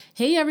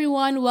Hey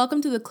everyone, welcome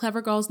to the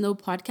Clever Girls Know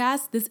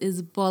podcast. This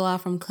is Bola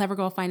from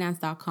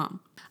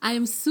clevergirlfinance.com. I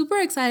am super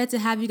excited to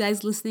have you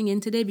guys listening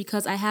in today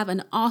because I have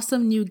an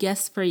awesome new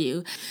guest for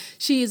you.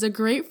 She is a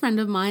great friend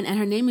of mine and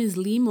her name is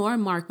Limor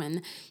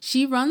Markman.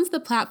 She runs the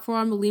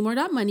platform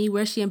Limor.money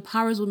where she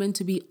empowers women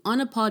to be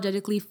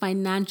unapologetically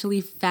financially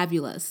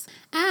fabulous.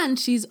 And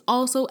she's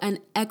also an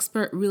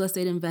expert real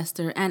estate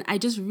investor. And I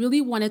just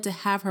really wanted to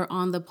have her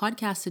on the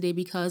podcast today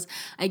because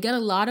I get a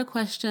lot of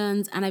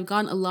questions and I've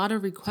gotten a lot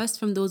of requests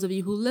from those of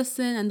you who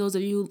listen and those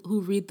of you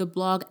who read the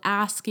blog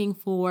asking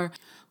for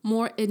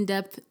more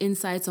in-depth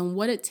insights on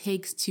what it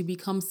takes to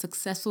become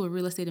successful in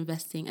real estate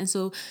investing. And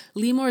so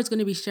Limor is going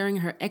to be sharing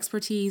her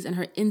expertise and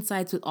her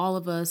insights with all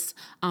of us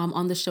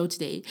on the show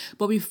today.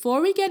 But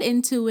before we get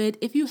into it,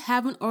 if you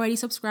haven't already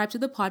subscribed to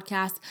the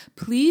podcast,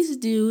 please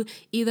do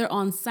either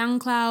on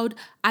SoundCloud,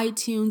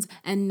 iTunes,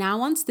 and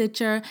now on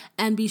Stitcher.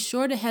 And be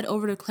sure to head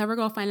over to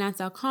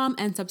clevergirlfinance.com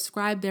and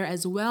subscribe there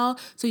as well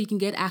so you can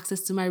get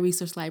access to my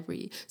resource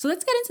library. So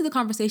let's get into the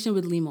conversation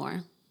with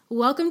Limor.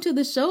 Welcome to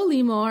the show,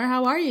 Limor.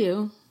 How are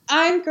you?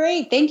 I'm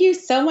great. Thank you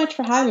so much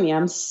for having me.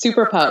 I'm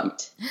super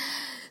pumped.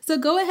 So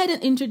go ahead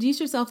and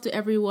introduce yourself to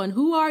everyone.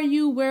 Who are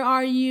you? Where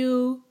are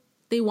you?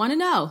 They want to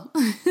know.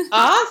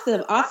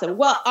 Awesome.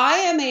 Well, I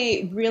am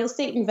a real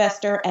estate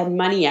investor and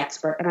money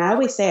expert. And I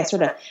always say I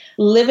sort of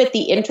live at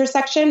the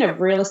intersection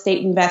of real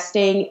estate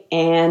investing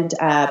and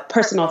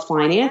personal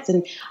finance.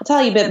 And I'll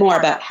tell you a bit more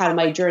about how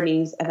my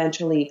journeys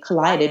eventually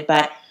collided.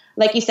 But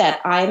like you said,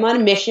 I'm on a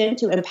mission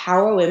to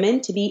empower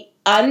women to be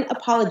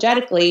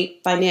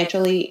unapologetically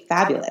financially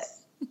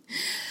fabulous.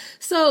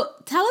 So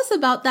tell us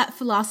about that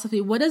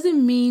philosophy. What does it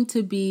mean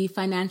to be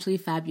financially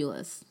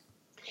fabulous?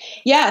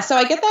 Yeah, so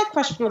I get that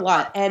question a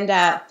lot. And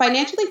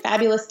financially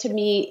fabulous to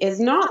me is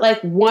not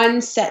like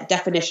one set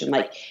definition.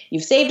 Like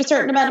you've saved a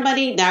certain amount of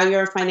money, now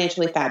you're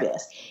financially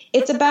fabulous.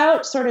 It's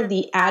about sort of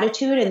the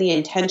attitude and the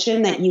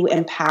intention that you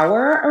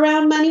empower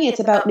around money. It's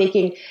about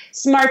making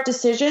smart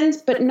decisions,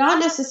 but not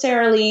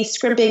necessarily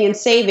scrimping and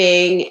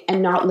saving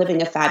and not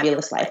living a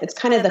fabulous life. It's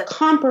kind of the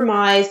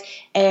compromise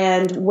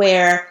and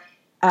where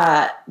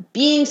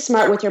being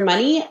smart with your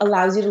money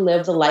allows you to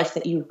live the life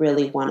that you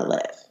really want to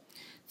live.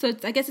 So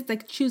I guess it's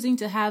like choosing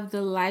to have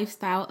the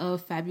lifestyle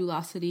of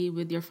fabulosity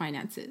with your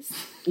finances.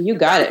 You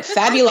got it.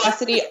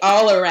 Fabulosity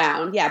all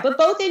around. Yeah, but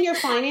both in your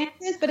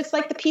finances, but it's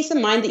like the peace of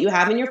mind that you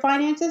have in your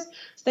finances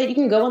so that you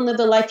can go and live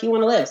the life you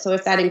want to live. So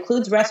if that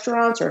includes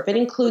restaurants or if it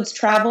includes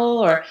travel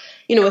or,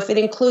 if it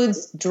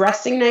includes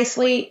dressing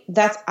nicely,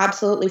 that's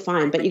absolutely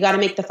fine. But you got to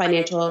make the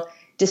financial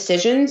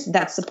decisions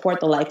that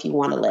support the life you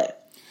want to live.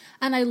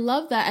 And I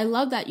love that. I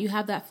love that you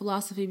have that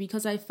philosophy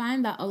because I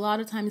find that a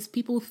lot of times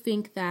people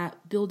think that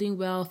building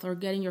wealth or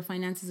getting your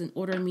finances in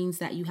order means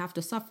that you have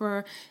to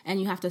suffer and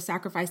you have to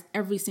sacrifice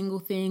every single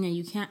thing and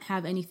you can't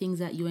have any things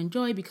that you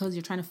enjoy because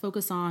you're trying to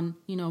focus on,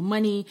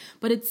 money.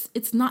 But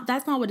it's not.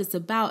 That's not what it's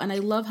about. And I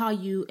love how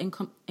you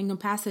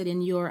encompass it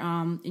in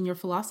your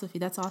philosophy.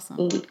 That's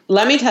awesome.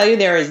 Let me tell you,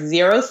 there is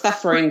zero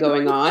suffering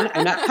going on.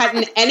 I'm not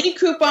cutting any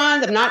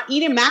coupons. I'm not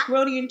eating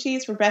macaroni and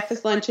cheese for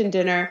breakfast, lunch, and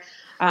dinner.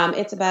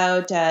 It's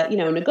about,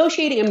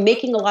 negotiating and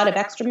making a lot of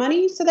extra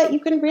money so that you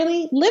can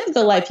really live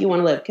the life you want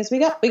to live. Because we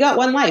got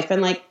one life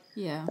and let's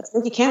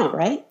make it count,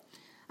 right?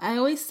 I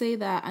always say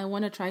that I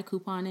want to try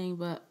couponing,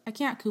 but I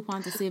can't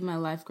coupon to save my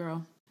life,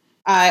 girl.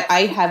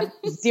 I have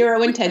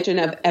zero intention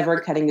of ever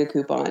cutting a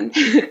coupon,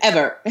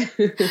 ever.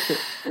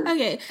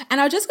 Okay.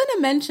 And I was just going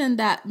to mention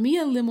that me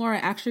and Limor are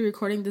actually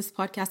recording this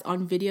podcast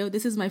on video.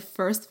 This is my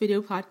first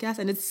video podcast,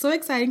 and it's so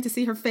exciting to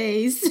see her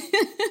face.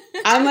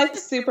 I'm like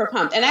super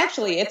pumped. And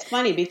actually, it's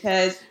funny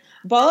because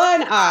Bola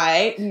and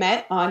I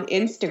met on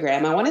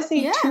Instagram. I want to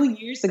say 2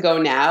 years ago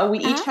now. We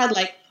each had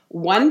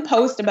one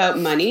post about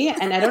money,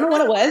 and I don't know what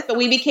it was, but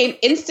we became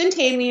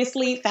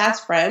instantaneously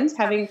fast friends,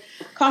 having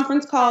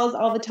conference calls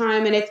all the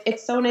time. And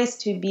it's so nice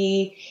to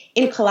be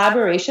in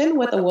collaboration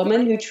with a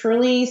woman who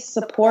truly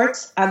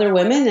supports other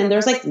women, and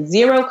there's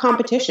zero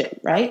competition,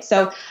 right?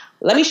 So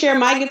let me share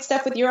my good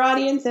stuff with your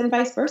audience and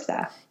vice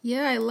versa.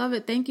 Yeah, I love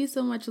it. Thank you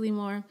so much,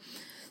 Limor.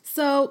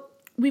 So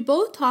we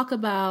both talk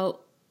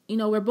about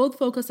we're both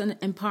focused on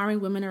empowering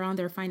women around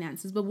their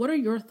finances, but what are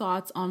your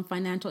thoughts on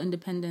financial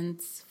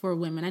independence for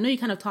women? I know you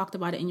kind of talked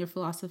about it in your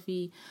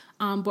philosophy,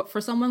 but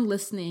for someone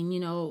listening,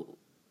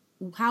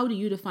 how do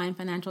you define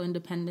financial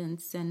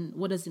independence and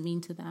what does it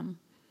mean to them?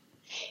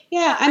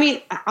 Yeah, I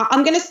mean,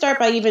 I'm going to start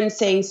by even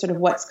saying sort of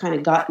what's kind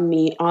of gotten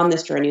me on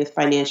this journey with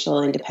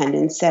financial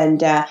independence.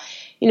 And,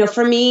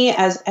 for me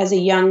as a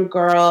young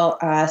girl,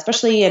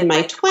 especially in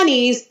my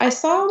 20s, I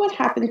saw what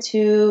happened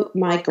to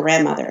my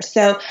grandmother.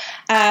 So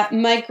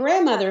my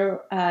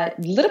grandmother, a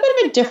little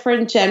bit of a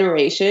different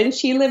generation.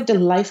 She lived a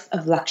life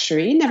of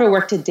luxury, never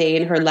worked a day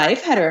in her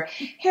life, had her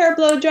hair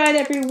blow dried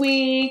every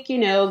week,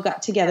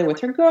 got together with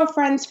her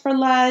girlfriends for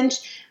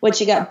lunch. When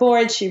she got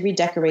bored, she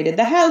redecorated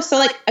the house. So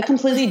a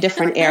completely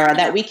different era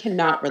that we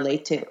cannot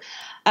relate to.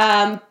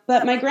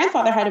 But my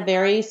grandfather had a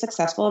very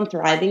successful and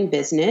thriving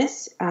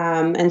business.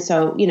 And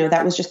so,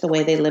 that was just the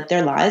way they lived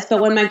their lives.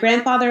 But when my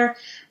grandfather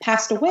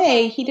passed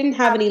away, he didn't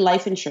have any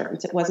life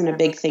insurance. It wasn't a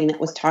big thing that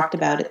was talked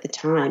about at the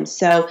time.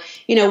 So,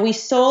 we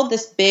sold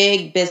this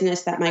big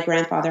business that my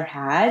grandfather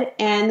had.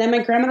 And then my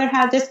grandmother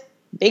had this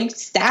big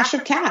stash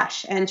of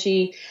cash. And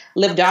she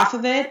lived off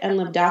of it and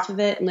lived off of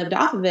it and lived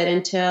off of it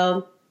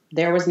until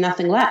there was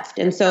nothing left.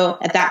 And so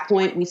at that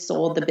point, we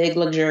sold the big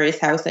luxurious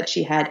house that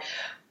she had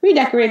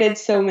redecorated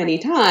so many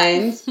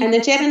times. And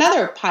then she had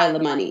another pile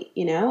of money,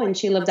 and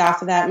she lived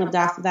off of that and lived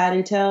off of that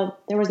until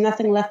there was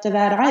nothing left of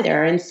that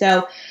either. And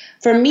so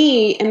for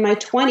me, in my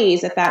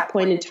 20s, at that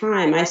point in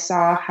time, I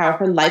saw how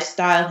her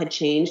lifestyle had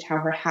changed, how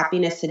her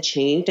happiness had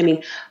changed. I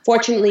mean,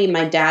 fortunately,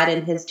 my dad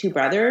and his two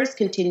brothers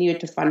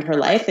continued to fund her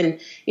life. And,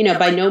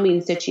 by no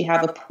means did she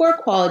have a poor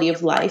quality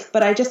of life,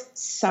 but I just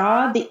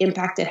saw the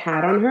impact it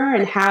had on her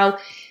and how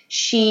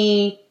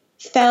she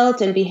felt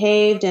and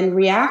behaved and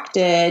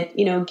reacted,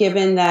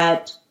 given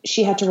that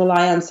she had to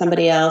rely on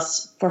somebody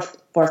else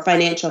for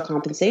financial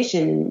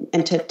compensation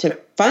and to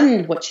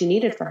fund what she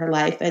needed for her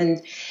life.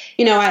 And,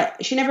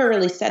 she never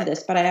really said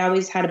this, but I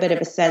always had a bit of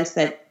a sense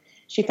that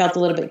she felt a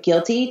little bit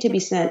guilty to be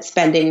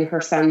spending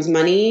her son's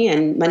money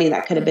and money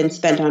that could have been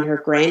spent on her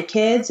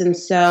grandkids. And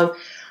so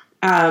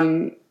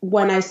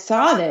when I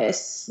saw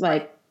this,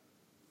 like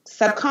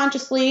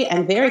subconsciously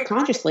and very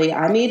consciously,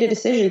 I made a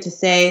decision to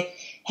say,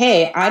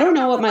 hey, I don't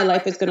know what my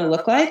life is going to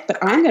look like, but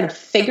I'm going to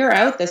figure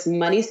out this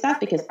money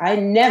stuff because I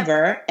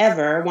never,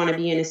 ever want to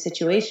be in a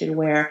situation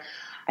where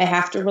I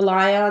have to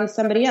rely on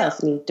somebody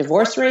else. I mean,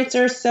 divorce rates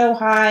are so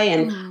high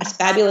and us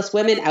fabulous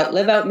women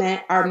outlive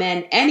our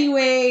men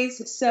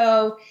anyways.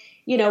 So,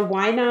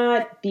 why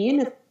not be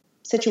in a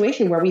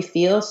situation where we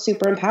feel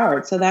super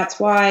empowered? So that's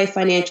why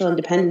financial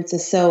independence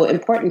is so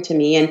important to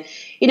me. And,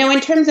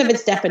 in terms of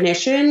its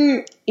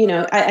definition,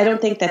 I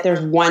don't think that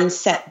there's one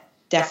set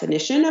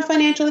definition of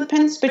financial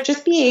independence, but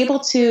just be able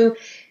to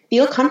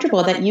feel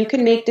comfortable that you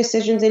can make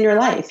decisions in your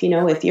life.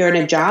 If you're in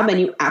a job and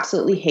you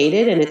absolutely hate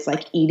it and it's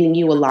like eating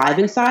you alive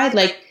inside,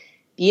 like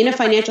be in a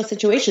financial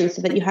situation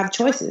so that you have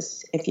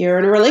choices. If you're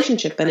in a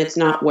relationship and it's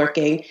not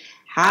working,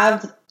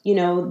 have,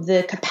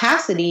 the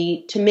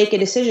capacity to make a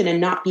decision and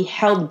not be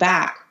held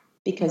back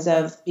because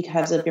of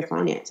your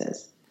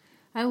finances.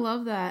 I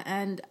love that.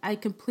 And I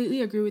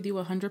completely agree with you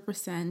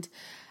 100%.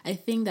 I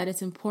think that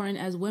it's important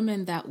as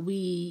women that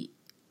we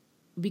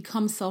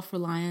become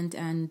self-reliant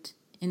and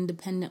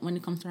independent when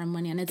it comes to our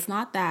money. And it's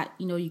not that,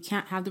 you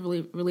can't have the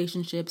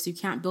relationships, you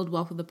can't build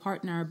wealth with a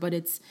partner, but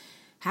it's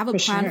have a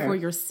plan for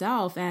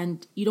yourself.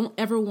 And you don't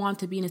ever want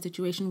to be in a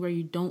situation where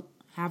you don't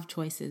have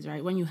choices,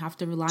 right? When you have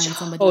to rely on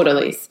somebody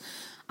else.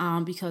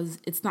 Because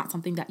it's not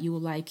something that you will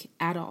like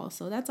at all.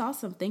 So that's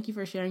awesome. Thank you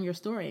for sharing your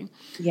story.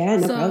 Yeah,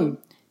 no problem.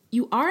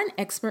 You are an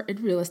expert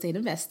in real estate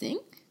investing.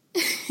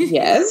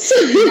 Yes.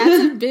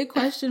 That's a big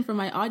question for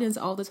my audience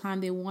all the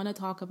time. They want to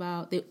talk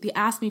about, they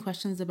ask me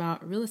questions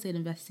about real estate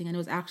investing, and it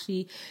was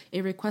actually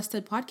a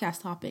requested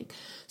podcast topic.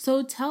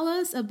 So tell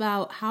us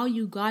about how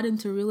you got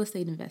into real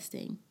estate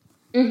investing.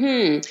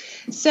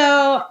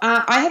 So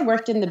I had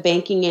worked in the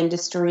banking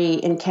industry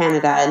in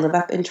Canada. I live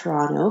up in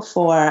Toronto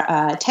for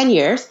 10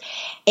 years,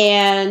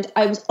 and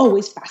I was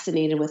always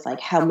fascinated with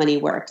like how money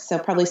works. So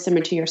probably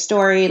similar to your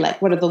story,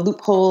 like what are the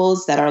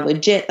loopholes that are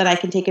legit that I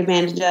can take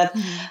advantage of?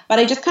 But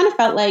I just kind of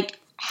felt like,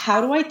 how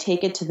do I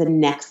take it to the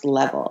next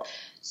level?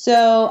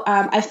 So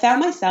I found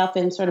myself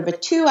in sort of a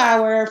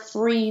 2-hour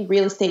free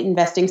real estate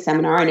investing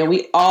seminar. I know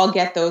we all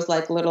get those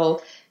like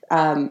little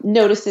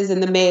notices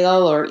in the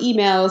mail or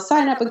emails,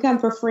 sign up and come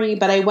for free.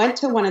 But I went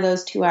to one of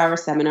those 2-hour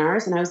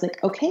seminars and I was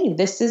like, okay,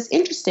 this is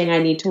interesting. I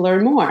need to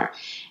learn more.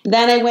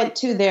 Then I went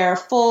to their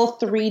full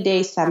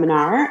 3-day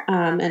seminar,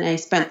 and I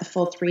spent the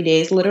full 3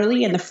 days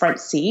literally in the front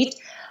seat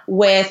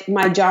with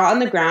my jaw on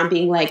the ground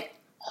being like,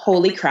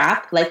 holy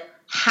crap, like,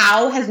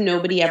 how has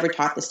nobody ever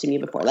taught this to me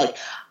before? Like,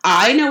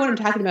 I know what I'm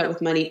talking about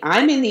with money.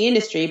 I'm in the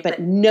industry, but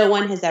no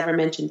one has ever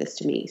mentioned this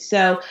to me.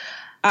 So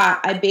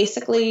I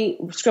basically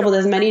scribbled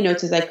as many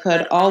notes as I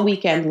could all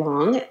weekend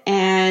long,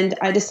 and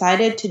I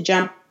decided to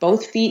jump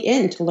both feet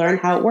in to learn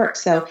how it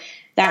works. So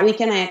that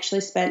weekend, I actually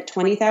spent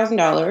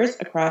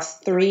 $20,000 across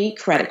 3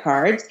 credit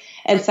cards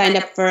and signed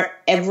up for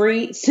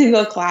every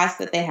single class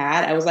that they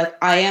had. I was like,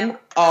 I am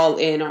all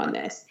in on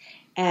this.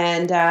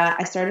 And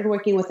I started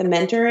working with a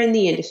mentor in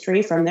the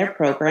industry from their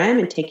program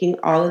and taking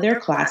all of their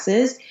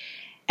classes.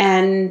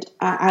 And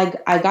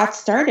I got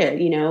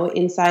started,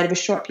 inside of a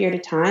short period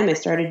of time. I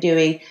started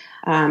doing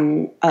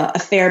a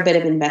fair bit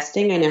of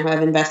investing. I now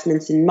have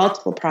investments in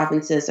multiple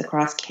provinces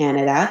across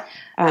Canada.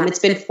 It's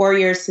been 4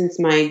 years since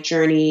my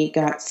journey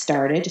got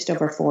started, just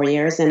over 4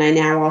 years. And I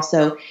now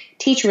also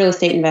teach real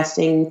estate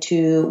investing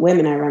to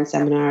women. I run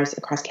seminars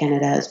across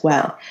Canada as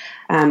well.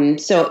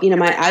 So,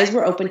 my eyes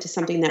were open to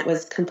something that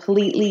was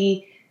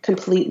completely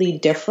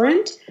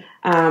different.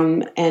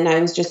 And I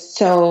was just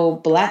so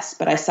blessed,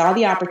 but I saw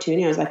the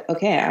opportunity. I was like,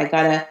 okay, I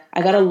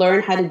gotta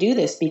learn how to do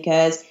this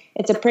because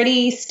it's a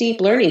pretty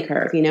steep learning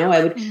curve.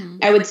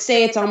 I would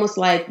say it's almost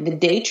like the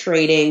day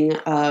trading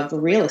of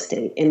real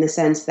estate, in the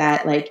sense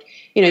that, like,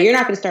 you're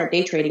not going to start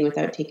day trading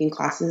without taking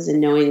classes and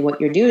knowing what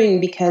you're doing,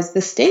 because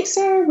the stakes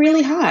are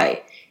really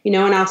high. And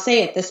I'll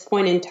say at this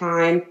point in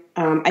time,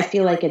 I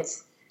feel like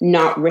it's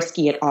not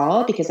risky at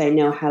all, because I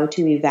know how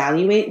to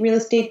evaluate real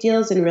estate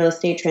deals and real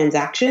estate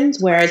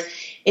transactions. Whereas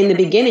in the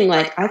beginning,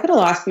 like, I could have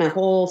lost my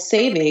whole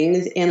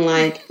savings in,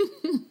 like,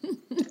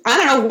 I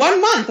don't know,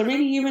 1 month, or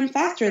maybe even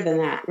faster than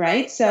that,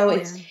 right? So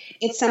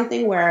it's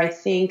something where I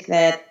think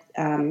that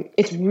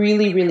it's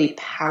really, really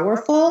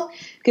powerful,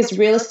 because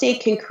real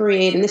estate can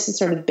create, and this has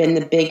sort of been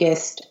the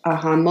biggest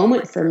aha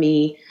moment for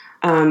me,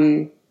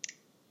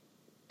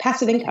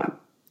 passive income.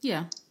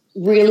 Yeah.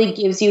 Really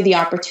gives you the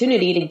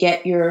opportunity to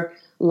get your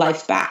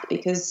life back,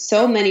 because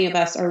so many of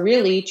us are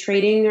really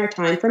trading our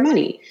time for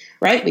money,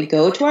 right? We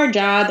go to our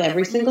job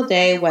every single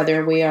day,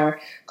 whether we are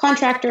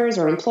contractors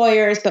or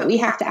employers, but we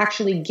have to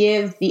actually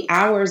give the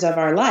hours of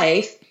our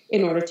life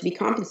in order to be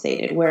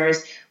compensated.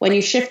 Whereas when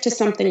you shift to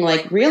something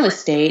like real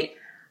estate,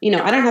 I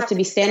don't have to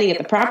be standing at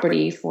the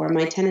property for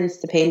my tenants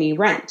to pay me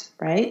rent,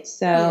 right?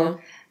 So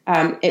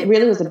it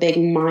really was a big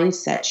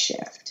mindset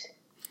shift.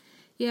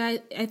 Yeah,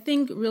 I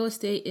think real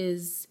estate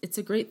it's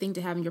a great thing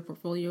to have in your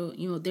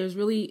portfolio. There's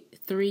really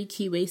 3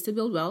 key ways to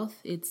build wealth.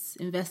 It's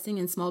investing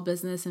in small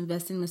business,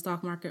 investing in the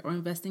stock market, or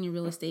investing in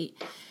real estate.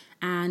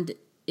 And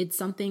it's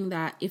something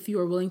that if you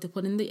are willing to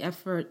put in the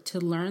effort to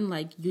learn,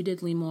 like you did,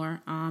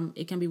 Limor,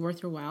 it can be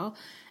worth your while.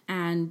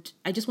 And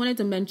I just wanted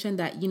to mention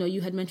that,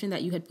 you had mentioned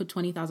that you had put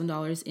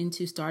 $20,000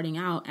 into starting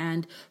out.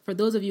 And for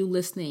those of you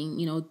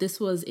listening, this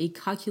was a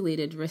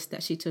calculated risk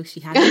that she took. She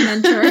had a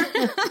mentor.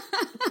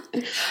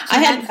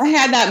 I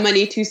had that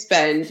money to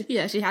spend.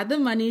 Yeah, she had the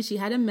money. She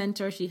had a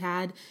mentor. She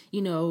had,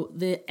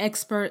 the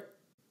expert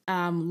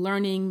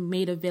learning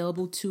made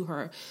available to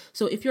her.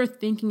 So if you're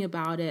thinking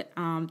about it,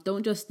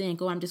 don't just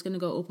think, I'm just going to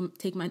go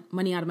take my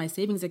money out of my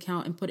savings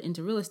account and put it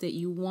into real estate.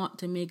 You want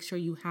to make sure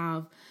you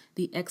have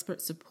the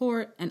expert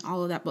support and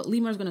all of that. But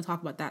Limor is going to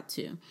talk about that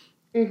too.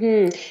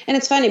 Mm-hmm. And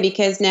it's funny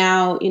because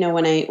now,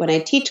 when I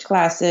teach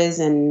classes,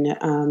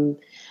 and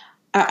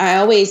I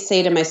always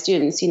say to my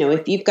students,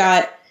 if you've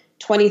got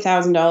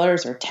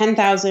 $20,000 or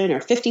 $10,000 or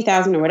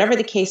 $50,000 or whatever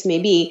the case may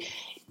be,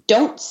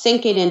 don't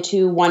sink it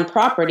into one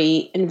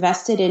property,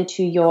 invest it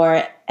into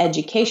your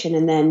education.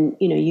 And then,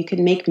 you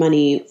can make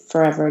money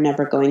forever and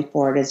ever going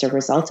forward as a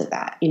result of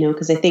that,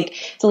 because I think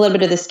it's a little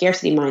bit of the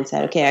scarcity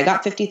mindset. Okay, I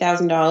got $50,000.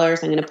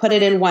 I'm going to put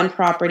it in one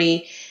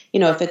property.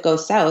 If it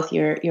goes south,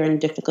 you're in a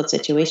difficult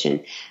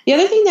situation. The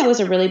other thing that was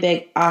a really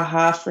big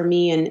aha for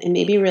me, and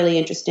maybe really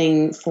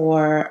interesting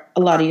for a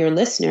lot of your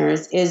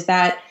listeners, is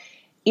that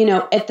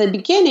at the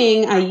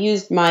beginning, I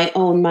used my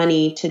own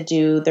money to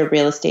do the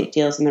real estate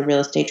deals and the real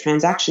estate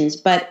transactions.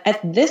 But at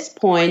this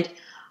point,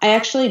 I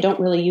actually don't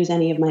really use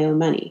any of my own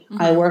money.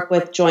 Mm-hmm. I work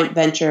with joint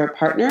venture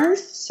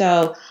partners.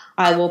 So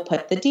I will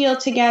put the deal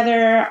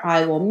together,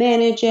 I will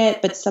manage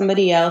it, but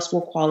somebody else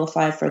will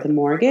qualify for the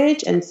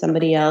mortgage and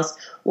somebody else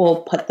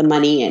will put the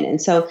money in.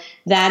 And so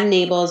that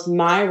enables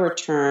my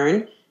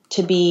return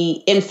to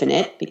be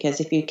infinite, because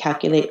if you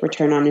calculate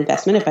return on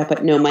investment, if I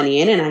put no money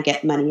in and I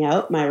get money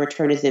out, my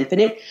return is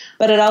infinite.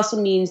 But it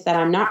also means that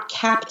I'm not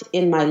capped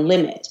in my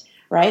limit,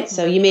 right?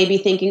 So you may be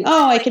thinking,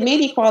 I can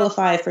maybe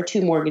qualify for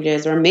 2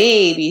 mortgages or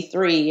maybe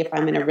 3 if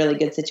I'm in a really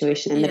good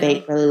situation and the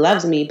bank really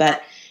loves me.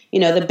 But,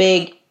 the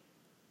big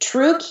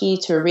true key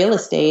to real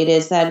estate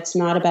is that it's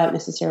not about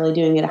necessarily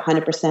doing it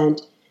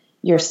 100%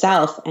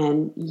 yourself,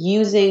 and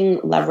using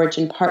leverage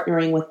and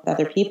partnering with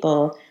other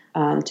people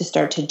to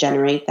start to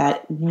generate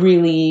that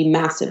really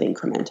massive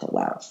incremental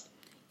wealth.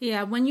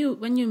 Yeah, when you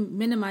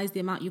minimize the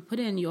amount you put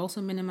in, you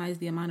also minimize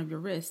the amount of your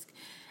risk.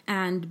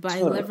 And by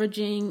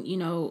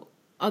leveraging,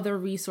 other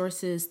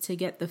resources to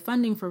get the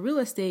funding for real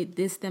estate,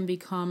 this then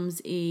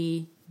becomes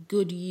a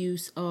good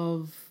use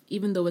of,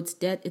 even though it's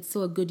debt, it's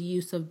still a good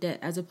use of debt,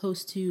 as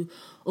opposed to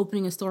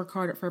opening a store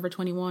card at Forever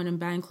 21 and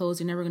buying clothes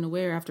you're never going to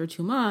wear after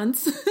 2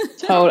 months.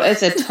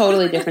 It's a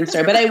totally different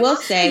story. But I will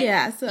say,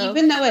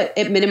 even though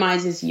it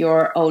minimizes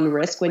your own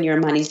risk when your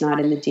money's not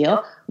in the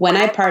deal, when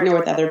I partner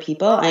with other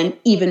people, I'm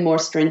even more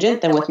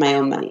stringent than with my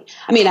own money.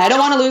 I mean, I don't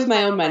want to lose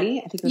my own money.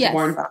 I think it was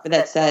Warren Buffett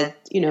that said,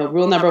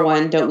 rule number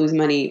 1, don't lose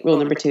money. Rule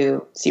number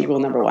 2, see rule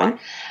number 1.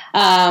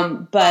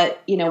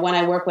 But, when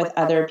I work with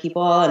other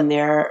people and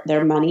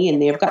their money and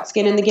they've got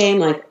skin in the game,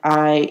 like,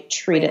 I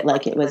treat it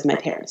like it was my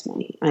parents'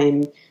 money.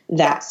 I'm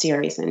that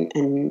serious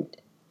and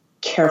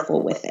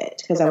careful with it,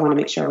 because I want to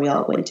make sure we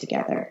all win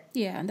together.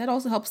 Yeah, and that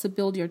also helps to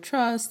build your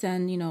trust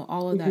and,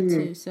 all of that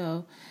too.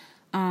 So,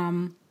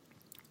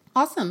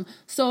 awesome.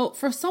 So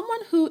for someone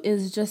who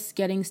is just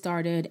getting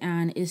started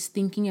and is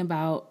thinking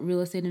about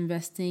real estate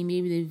investing,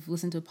 maybe they've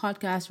listened to a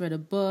podcast, read a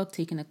book,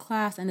 taken a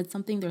class, and it's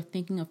something they're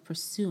thinking of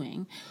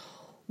pursuing,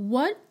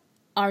 what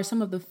are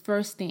some of the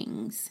first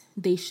things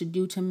they should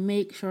do to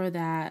make sure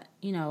that,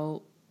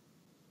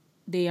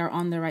 they are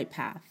on the right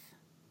path?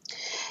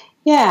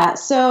 Yeah,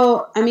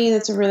 so I mean,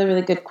 it's a really,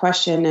 really good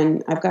question,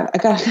 and I got a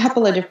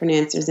couple of different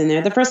answers in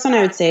there. The first one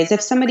I would say is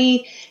if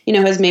somebody,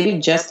 has maybe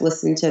just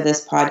listened to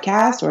this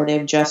podcast or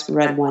they've just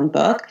read one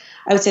book,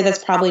 I would say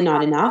that's probably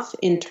not enough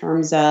in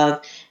terms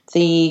of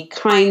the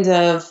kind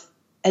of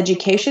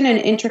education and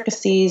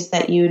intricacies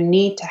that you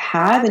need to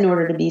have in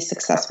order to be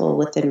successful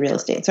within real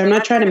estate. So I'm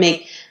not trying to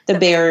make the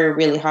barrier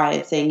really high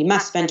and saying you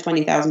must spend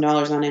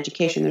 $20,000 on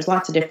education. There's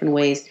lots of different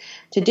ways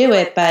to do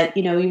it, but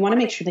you want to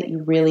make sure that you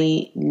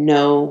really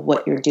know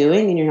what you're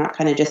doing and you're not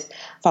kind of just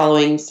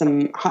following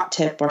some hot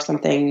tip or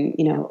something,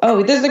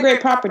 oh, this is a great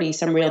property,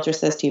 some realtor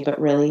says to you,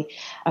 but really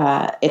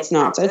it's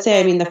not. So I'd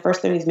say, the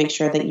first thing is make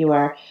sure that you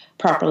are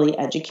properly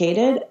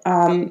educated.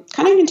 Kind of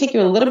going to take you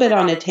a little bit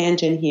on a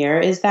tangent here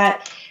is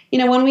that,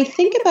 when we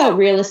think about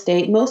real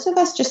estate, most of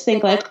us just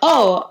think like,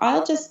 oh,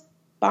 I'll just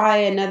buy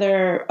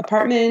another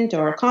apartment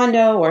or a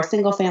condo or a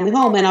single family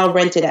home and I'll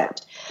rent it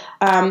out.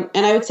 And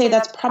I would say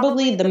that's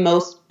probably the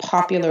most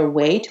popular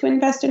way to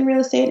invest in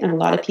real estate, and a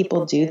lot of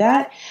people do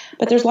that.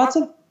 But there's lots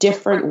of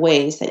different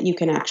ways that you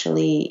can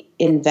actually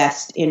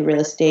invest in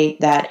real estate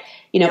that,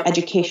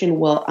 education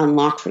will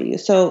unlock for you.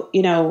 So,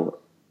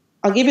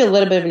 I'll give you a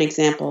little bit of an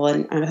example,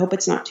 and I hope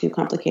it's not too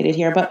complicated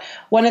here. But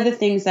one of the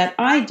things that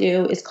I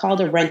do is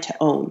called a rent to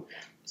own.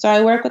 So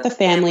I work with a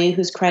family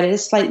whose credit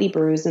is slightly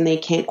bruised and they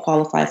can't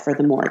qualify for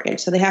the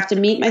mortgage. So they have to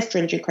meet my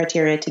stringent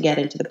criteria to get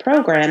into the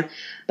program,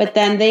 but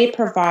then they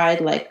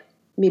provide like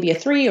maybe a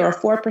 3 or a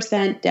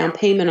 4% down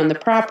payment on the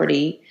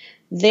property.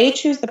 They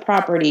choose the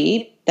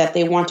property that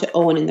they want to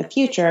own in the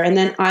future, and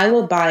then I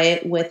will buy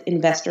it with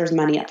investors'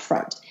 money up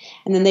front.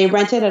 And then they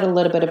rent it at a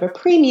little bit of a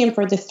premium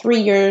for the 3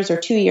 years or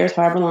 2 years,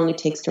 however long it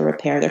takes to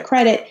repair their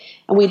credit.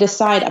 And we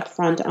decide up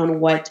front on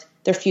what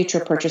their future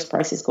purchase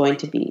price is going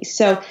to be.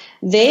 So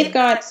they've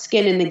got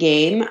skin in the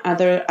game,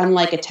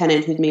 unlike a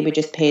tenant who's maybe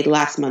just paid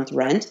last month's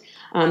rent.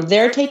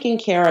 They're taking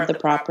care of the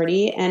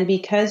property, and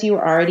because you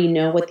already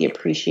know what the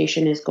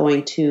appreciation is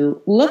going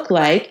to look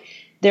like,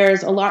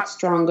 there's a lot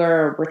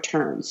stronger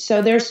returns. So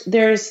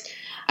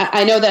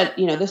I know that,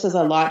 this is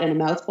a lot and a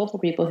mouthful for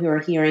people who are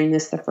hearing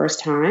this the first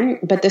time,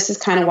 but this is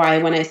kind of why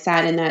when I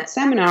sat in that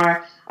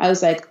seminar, I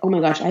was like, oh my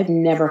gosh, I've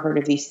never heard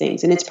of these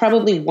things. And it's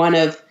probably one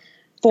of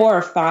 4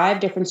 or 5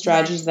 different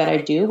strategies that I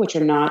do, which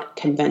are not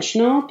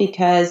conventional,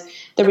 because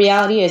the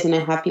reality is, and I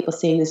have people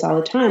saying this all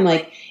the time,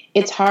 like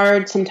it's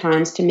hard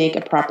sometimes to make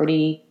a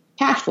property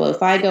cash flow.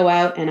 If I go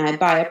out and I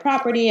buy a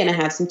property and I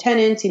have some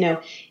tenants,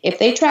 if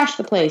they trash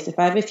the place, if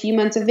I have a few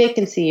months of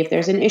vacancy, if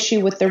there's an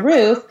issue with the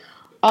roof,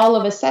 all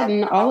of a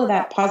sudden, all of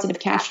that positive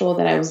cash flow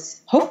that I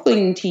was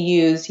hoping to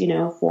use,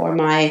 for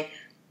my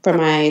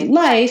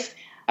life,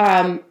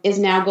 is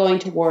now going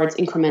towards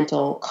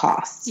incremental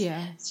costs.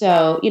 Yeah.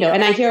 So,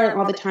 and I hear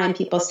all the time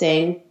people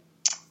saying,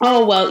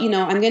 oh, well,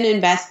 I'm going to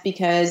invest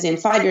because in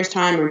 5 years'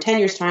 time or 10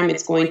 years' time,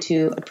 it's going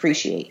to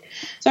appreciate.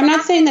 So I'm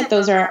not saying that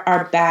those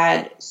are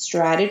bad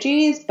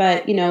strategies,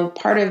 but,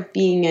 part of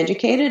being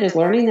educated is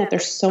learning that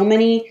there's so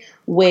many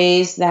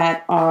ways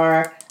that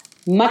are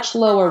much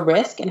lower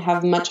risk and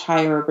have much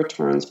higher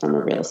returns from a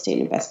real estate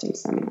investing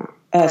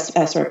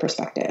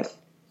perspective.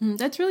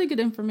 That's really good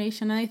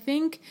information. And I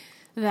think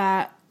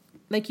that,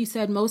 like you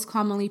said, most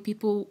commonly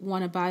people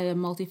want to buy a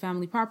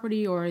multifamily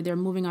property, or they're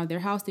moving out of their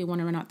house. They want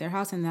to rent out their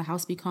house, and the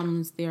house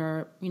becomes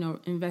their,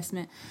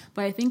 investment.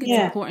 But I think it's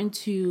important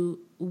to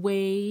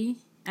weigh,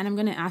 and I'm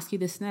going to ask you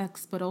this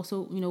next, but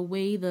also,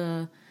 weigh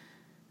the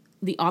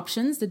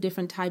options, the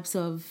different types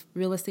of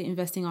real estate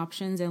investing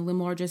options. And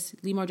Limor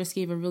just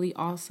gave a really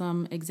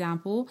awesome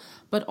example.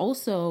 But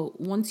also,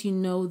 once you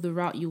know the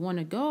route you want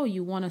to go,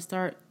 you want to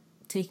start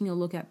taking a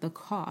look at the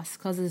cost,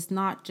 because it's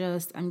not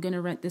just I'm going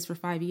to rent this for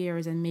 5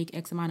 years and make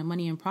X amount of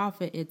money in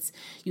profit. It's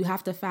you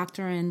have to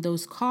factor in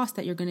those costs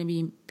that you're going to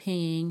be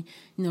paying,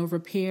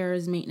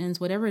 repairs,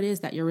 maintenance, whatever it is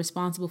that you're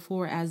responsible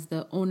for as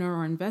the owner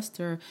or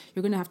investor.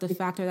 You're going to have to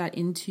factor that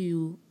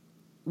into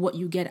what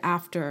you get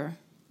after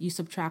you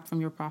subtract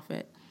from your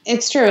profit.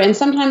 It's true. And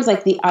sometimes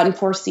like the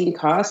unforeseen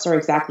costs are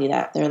exactly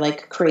that. They're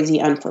like crazy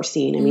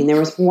unforeseen. I mean, there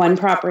was one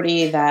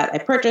property that I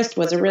purchased,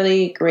 was a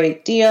really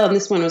great deal. And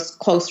this one was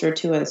closer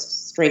to a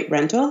straight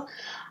rental.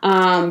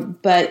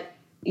 But,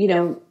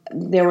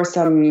 there were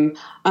some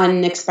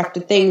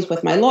unexpected things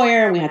with my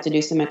lawyer. We had to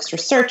do some extra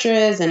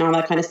searches and all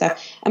that kind of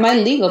stuff. And my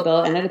legal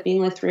bill ended up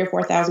being like $3,000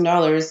 or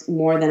 $4,000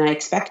 more than I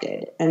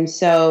expected. And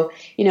so,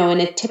 in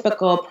a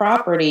typical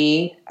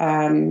property,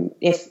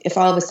 if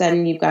all of a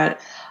sudden you've got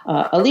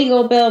a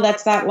legal bill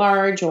that's that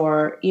large,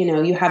 or,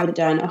 you haven't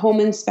done a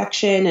home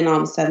inspection and all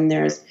of a sudden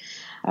there's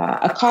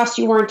a cost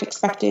you weren't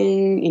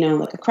expecting,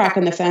 like a crack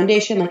in the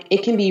foundation, like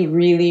it can be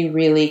really,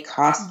 really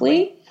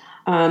costly.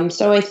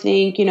 So I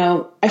think,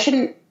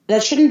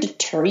 that shouldn't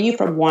deter you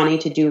from wanting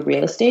to do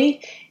real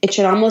estate. It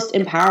should almost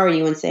empower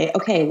you and say,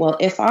 okay, well,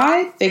 if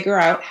I figure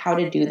out how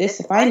to do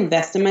this, if I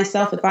invest in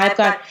myself, if I've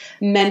got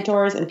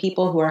mentors and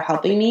people who are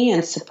helping me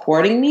and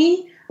supporting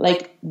me,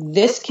 like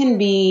this can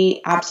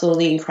be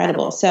absolutely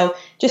incredible. So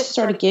just to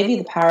sort of give you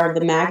the power of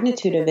the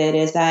magnitude of it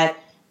is that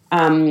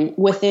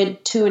within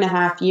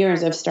 2.5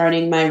 years of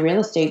starting my real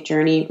estate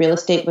journey, real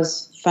estate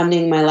was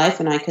funding my life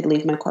and I could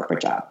leave my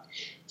corporate job.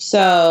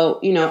 So,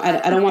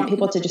 I don't want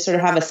people to just sort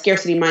of have a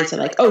scarcity mindset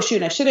like, oh,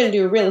 shoot, I shouldn't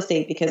do real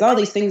estate because all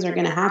these things are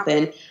going to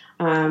happen.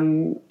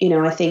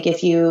 I think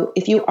if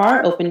you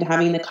are open to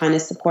having the kind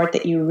of support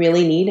that you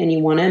really need and you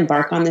want to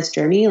embark on this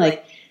journey,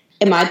 like,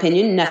 in my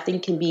opinion, nothing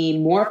can be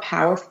more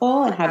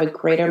powerful and have a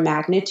greater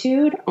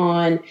magnitude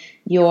on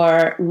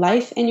your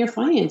life and your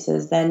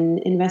finances than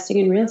investing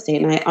in real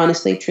estate. And I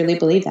honestly, truly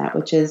believe that,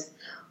 which is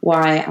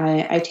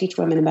why I teach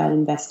women about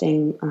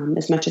investing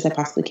as much as I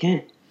possibly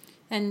can.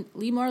 And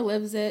Limor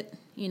lives it.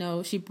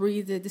 She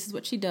breathes it. This is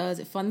what she does.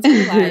 It funds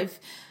her life.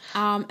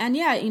 And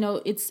yeah,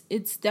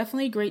 it's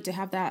definitely great to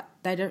have that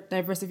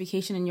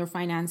diversification in your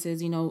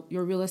finances,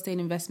 your real estate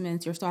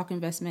investments, your stock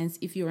investments,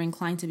 if you're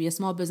inclined to be a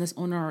small business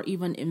owner or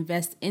even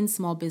invest in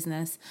small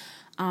business.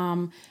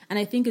 And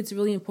I think it's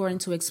really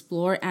important to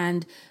explore,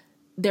 and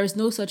there's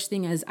no such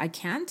thing as I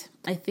can't.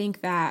 I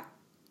think that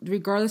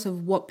regardless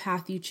of what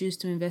path you choose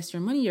to invest your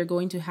money, you're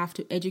going to have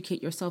to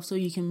educate yourself so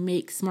you can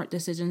make smart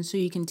decisions, so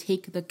you can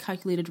take the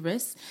calculated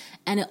risks.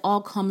 And it all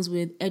comes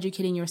with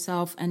educating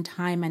yourself and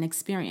time and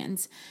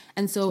experience.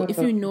 And so if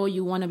you know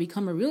you want to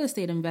become a real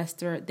estate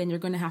investor, then you're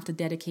going to have to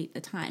dedicate the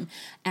time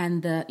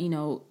and the,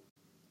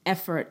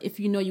 effort. If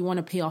you know you want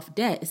to pay off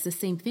debt, it's the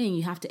same thing.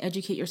 You have to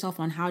educate yourself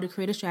on how to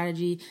create a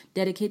strategy,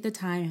 dedicate the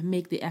time,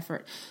 make the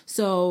effort.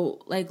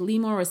 So like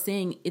Limor was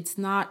saying, it's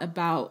not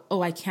about,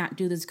 oh, I can't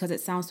do this because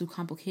it sounds too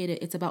complicated.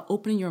 It's about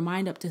opening your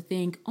mind up to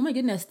think, oh my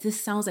goodness,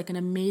 this sounds like an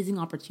amazing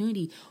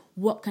opportunity.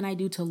 What can I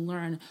do to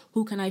learn?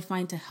 Who can I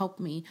find to help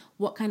me?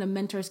 What kind of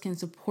mentors can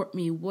support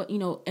me? What,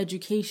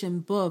 education,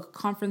 book,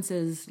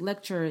 conferences,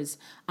 lectures,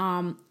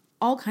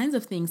 all kinds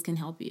of things can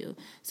help you.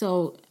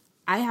 So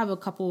I have a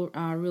couple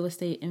real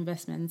estate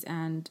investments,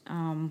 and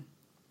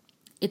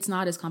it's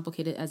not as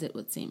complicated as it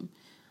would seem.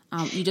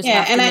 You just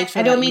have to make sure.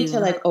 I don't mean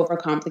to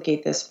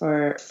overcomplicate this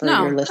for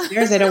your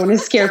listeners. I don't want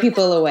to scare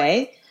people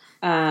away.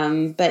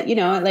 But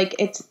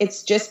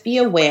it's just be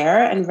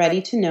aware and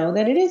ready to know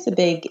that it is a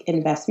big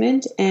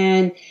investment,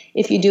 and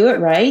if you do it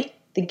right,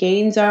 the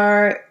gains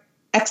are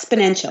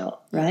exponential,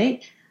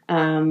 right?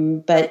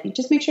 But you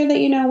just make sure that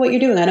you know what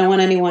you're doing. I don't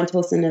want anyone to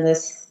listen to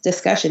this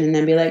discussion and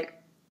then be like,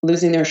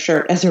 losing their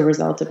shirt as a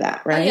result of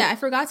that, right? Oh, yeah, I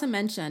forgot to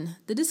mention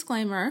the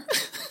disclaimer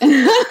is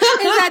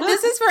that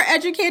this is for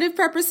educated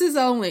purposes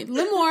only.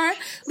 Limor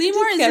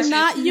is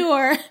not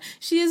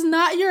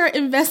your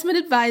investment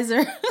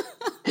advisor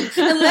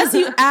unless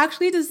you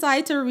actually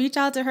decide to reach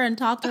out to her and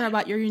talk to her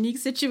about your unique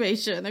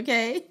situation,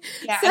 okay?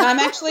 Yeah, and I'm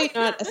actually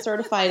not a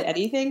certified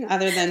anything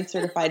other than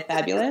certified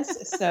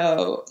fabulous,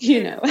 so,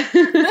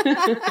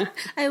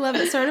 I love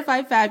it,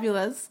 certified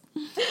fabulous.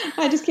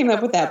 I just came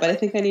up with that, but I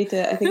think I need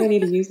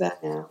to use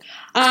that now.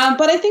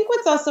 But I think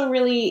what's also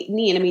really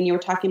neat, you were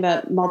talking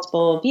about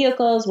multiple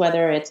vehicles,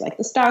 whether it's like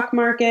the stock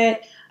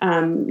market,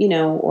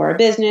 or a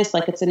business,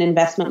 like it's an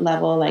investment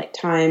level, like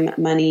time,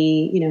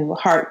 money,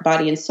 heart,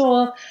 body, and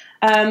soul.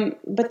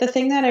 But the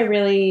thing that I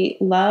really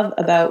love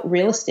about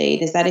real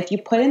estate is that if you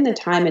put in the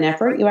time and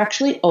effort, you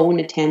actually own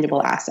a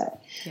tangible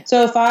asset. Yeah.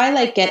 So if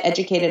I get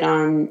educated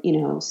on,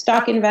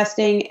 stock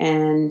investing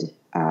and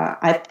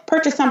I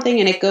purchase something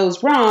and it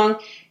goes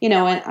wrong,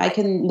 and I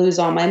can lose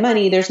all my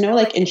money. There's no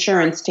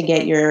insurance to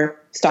get your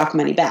stock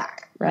money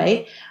back,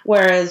 right?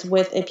 Whereas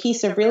with a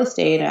piece of real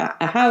estate,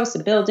 a house, a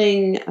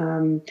building,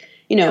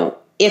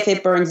 if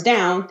it burns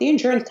down, the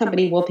insurance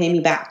company will pay me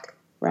back,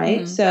 right?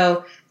 Mm-hmm.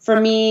 So for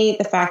me,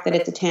 the fact that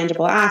it's a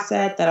tangible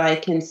asset, that I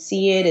can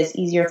see it, is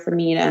easier for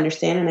me to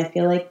understand. And I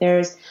feel like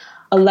there's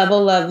a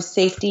level of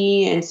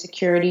safety and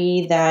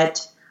security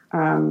that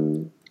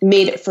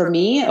made it for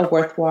me a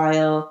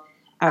worthwhile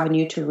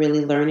avenue to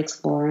really learn,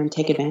 explore, and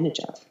take advantage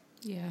of.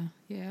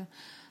 Yeah.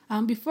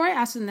 Before I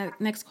ask the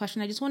next question,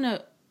 I just want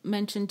to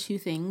mention two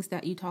things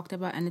that you talked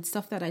about, and it's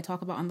stuff that I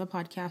talk about on the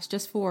podcast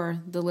just for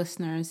the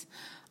listeners.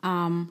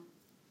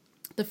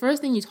 The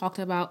first thing you talked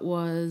about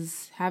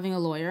was having a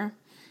lawyer.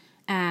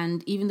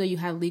 And even though you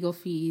have legal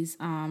fees,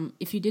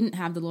 if you didn't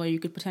have the lawyer, you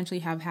could potentially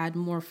have had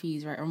more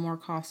fees, right? Or more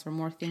costs or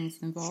more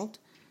things involved.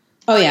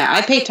 Oh, yeah.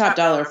 I pay top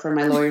dollar for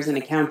my lawyers and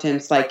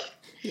accountants.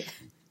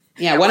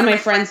 Yeah, one of my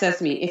friends says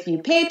to me, if you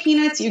pay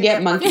peanuts, you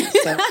get monkeys.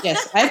 So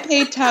yes, I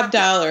paid top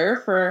dollar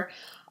for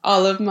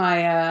all of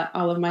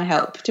my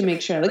help to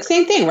make sure.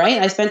 Same thing,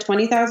 right? I spent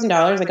 $20,000.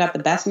 I got the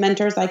best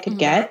mentors I could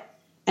get.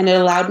 And it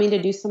allowed me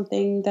to do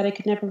something that I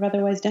could never have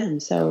otherwise done.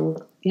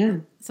 So, yeah.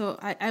 So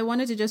I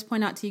wanted to just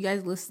point out to you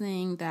guys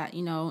listening that,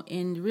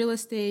 in real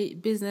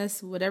estate,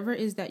 business, whatever it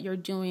is that you're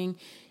doing,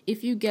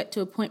 if you get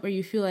to a point where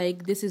you feel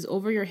like this is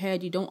over your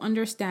head, you don't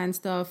understand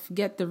stuff,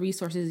 get the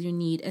resources you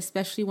need,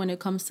 especially when it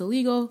comes to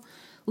legal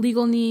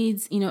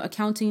needs,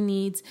 accounting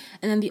needs.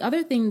 And then the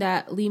other thing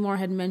that Limor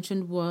had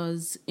mentioned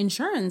was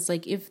insurance.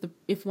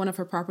 If one of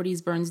her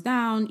properties burns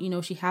down,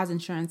 she has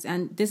insurance.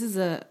 And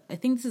I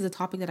think this is a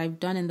topic that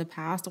I've done in the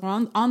past,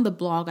 or on the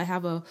blog. I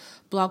have a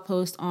blog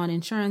post on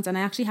insurance, and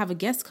I actually have a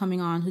guest coming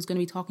on who's going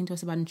to be talking to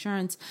us about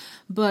insurance.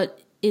 But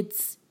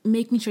it's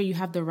making sure you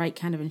have the right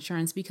kind of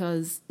insurance,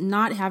 because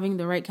not having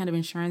the right kind of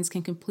insurance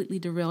can completely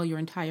derail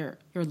your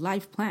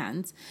life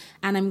plans.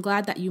 And I'm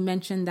glad that you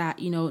mentioned that,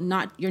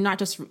 you're not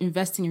just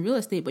investing in real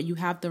estate, but you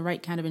have the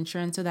right kind of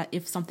insurance so that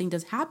if something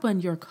does happen,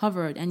 you're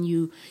covered, and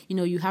you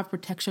have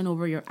protection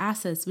over your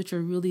assets, which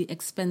are really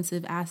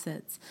expensive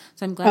assets.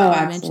 So I'm glad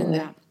that you mentioned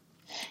that.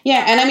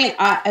 Yeah. And I mean,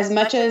 as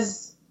much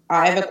as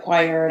I've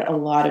acquired a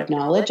lot of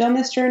knowledge on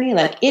this journey,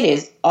 like, it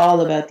is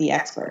all about the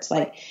experts.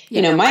 Like,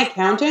 my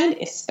accountant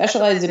is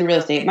specialized in real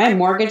estate. My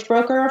mortgage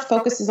broker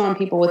focuses on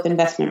people with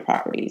investment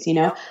properties.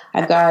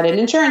 I've got an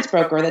insurance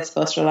broker that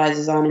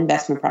specializes on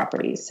investment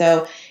properties.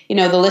 So,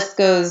 the list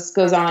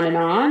goes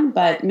on,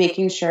 but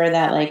making sure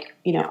that, like,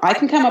 I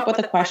can come up with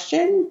a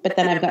question, but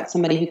then I've got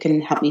somebody who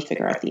can help me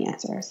figure out the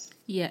answers.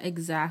 Yeah,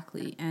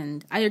 exactly.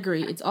 And I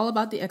agree. It's all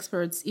about the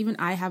experts. Even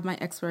I have my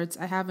experts.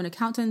 I have an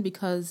accountant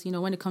because,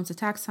 when it comes to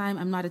tax time,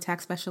 I'm not a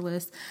tax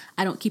specialist.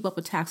 I don't keep up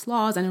with tax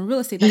laws. And in real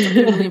estate, that's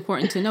something really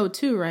important to know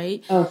too,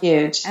 right? Oh,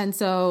 huge. And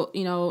so,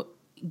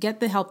 get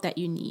the help that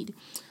you need.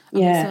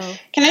 Yeah.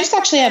 Can I just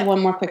actually add one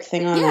more quick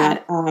thing on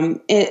that?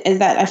 Is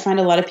that I find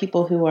a lot of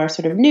people who are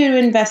sort of new to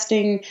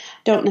investing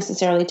don't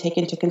necessarily take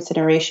into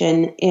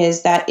consideration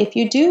is that if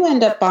you do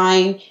end up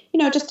buying,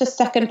 just a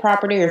second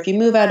property, or if you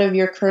move out of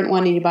your current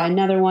one and you buy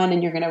another one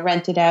and you're going to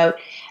rent it out,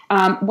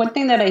 one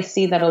thing that I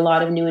see that a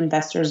lot of new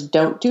investors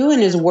don't do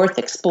and is worth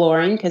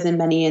exploring, because in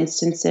many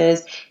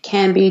instances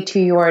can be to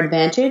your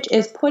advantage,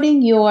 is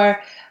putting your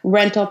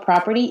rental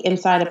property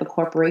inside of a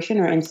corporation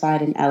or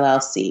inside an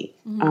LLC.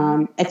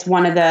 Mm-hmm. It's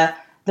one of the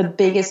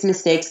biggest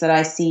mistakes that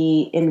I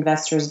see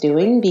investors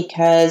doing,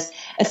 because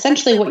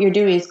essentially what you're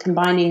doing is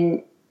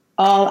combining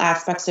all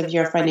aspects of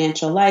your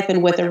financial life.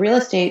 And with a real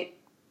estate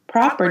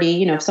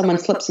property, if someone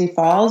slips and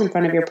falls in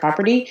front of your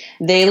property,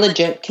 they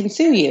legit can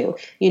sue you.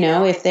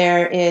 If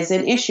there is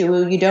an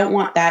issue, you don't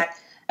want that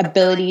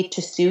ability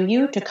to sue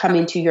you to come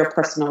into your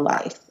personal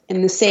life.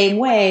 In the same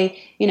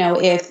way,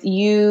 if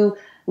you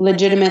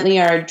legitimately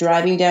are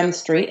driving down the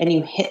street and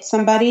you hit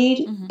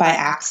somebody by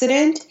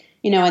accident,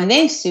 and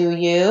they sue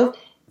you,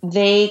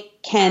 they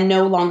can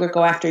no longer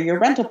go after your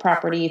rental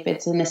property if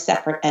it's in a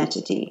separate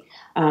entity.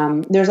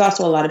 There's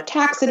also a lot of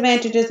tax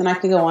advantages, and I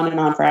could go on and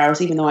on for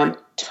hours, even though I'm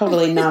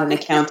totally not an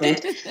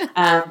accountant.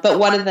 But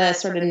one of the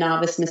sort of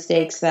novice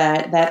mistakes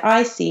that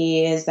I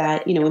see is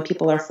that, when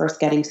people are first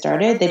getting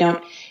started, they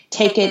don't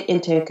take it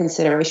into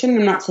consideration.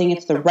 I'm not saying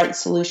it's the right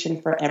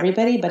solution for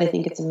everybody, but I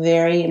think it's a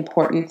very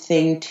important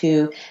thing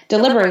to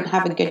deliberate,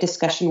 have a good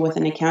discussion with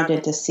an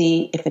accountant to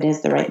see if it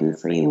is the right move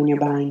for you when you're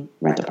buying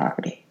rental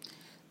property.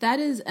 That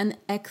is an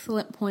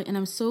excellent point, and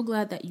I'm so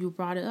glad that you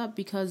brought it up,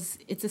 because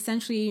it's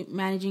essentially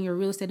managing your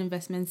real estate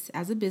investments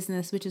as a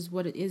business, which is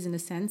what it is in a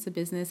sense, a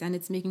business, and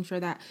it's making sure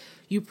that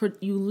you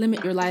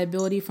limit your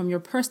liability from your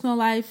personal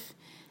life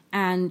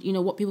and,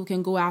 what people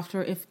can go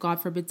after if,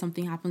 God forbid,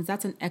 something happens.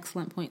 That's an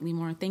excellent point,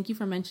 Limor. Thank you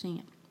for mentioning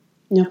it.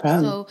 No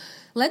problem. So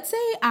let's say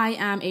I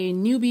am a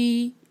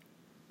newbie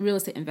real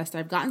estate investor.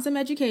 I've gotten some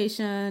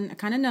education. I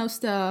kind of know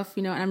stuff,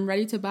 and I'm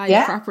ready to buy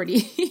a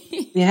property.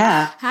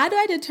 Yeah. How do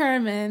I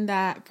determine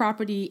that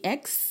property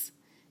X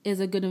is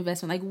a good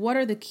investment? Like, what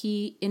are the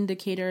key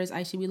indicators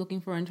I should be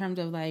looking for in terms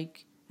of,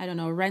 like, I don't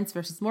know, rents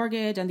versus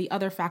mortgage and the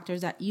other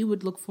factors that you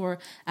would look for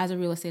as a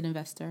real estate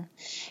investor?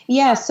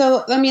 Yeah.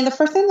 So, I mean, the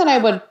first thing that I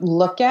would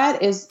look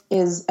at is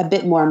a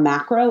bit more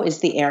macro, is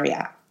the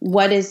area.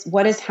 What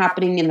is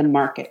happening in the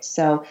market?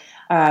 So,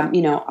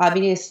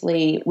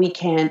 obviously we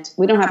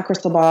don't have a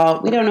crystal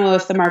ball. We don't know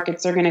if the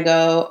markets are going to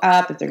go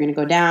up, if they're going to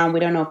go down. We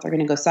don't know if they're going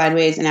to go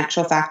sideways. In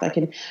actual fact, I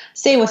can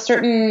say with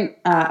certain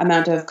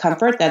amount of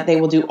comfort that they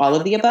will do all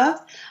of the above.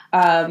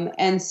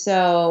 And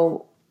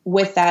so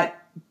with that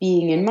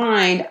being in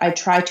mind, I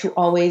try to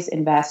always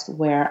invest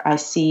where I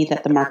see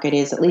that the market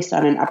is at least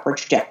on an upward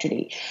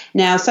trajectory.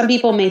 Now, some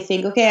people may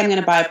think, okay, I'm going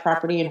to buy a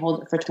property and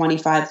hold it for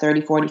 25,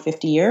 30, 40,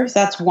 50 years.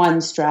 That's one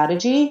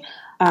strategy.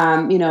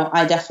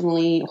 I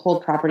definitely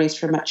hold properties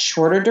for a much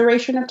shorter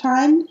duration of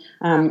time,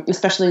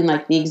 especially in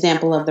like the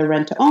example of the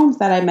rent-to-owns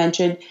that I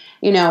mentioned.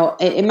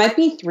 It might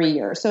be 3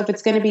 years. So if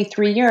it's going to be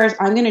 3 years,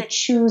 I'm going to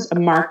choose a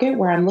market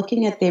where I'm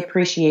looking at the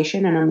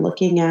appreciation and I'm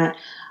looking at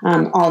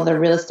all the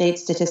real estate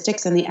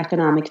statistics and the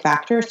economic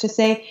factors to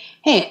say,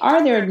 hey,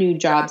 are there new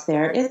jobs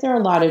there? Is there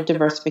a lot of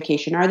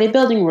diversification? Are they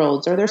building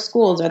roads? Are there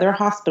schools? Are there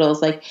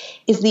hospitals? Like,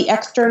 is the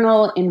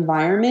external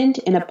environment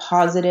in a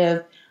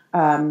positive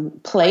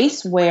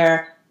place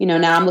where,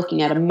 now I'm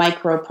looking at a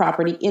micro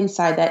property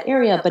inside that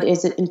area, but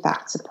is it in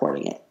fact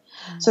supporting it?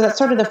 So that's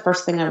sort of the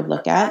first thing I would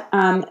look at.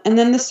 And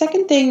then the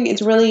second thing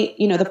is really,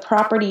 the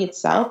property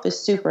itself is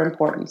super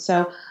important.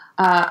 So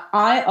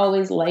I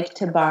always like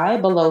to buy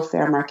below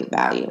fair market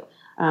value.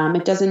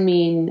 It doesn't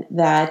mean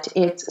that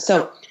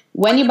so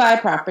when you buy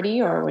a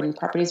property or when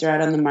properties are out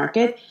on the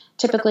market,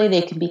 typically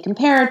they can be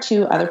compared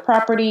to other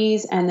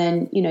properties, and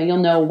then, you'll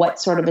know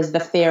what sort of is the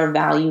fair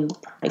value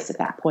price at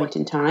that point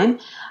in time.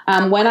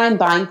 When I'm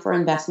buying for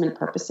investment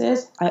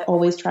purposes, I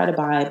always try to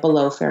buy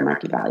below fair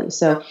market value.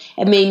 So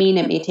it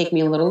may take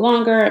me a little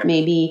longer. It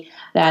may be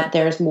that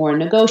there's more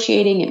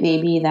negotiating. It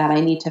may be that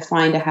I need to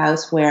find a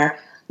house where,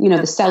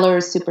 the seller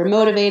is super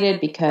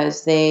motivated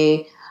because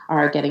they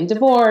are getting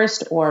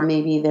divorced, or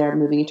maybe they're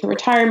moving into a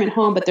retirement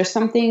home, but there's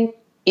something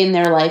in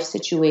their life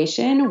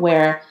situation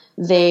where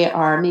they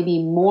are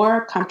maybe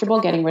more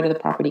comfortable getting rid of the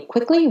property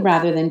quickly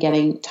rather than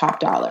getting top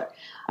dollar.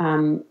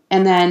 And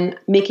then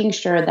making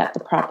sure that the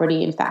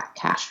property, in fact,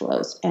 cash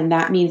flows. And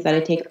that means that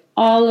I take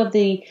all of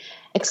the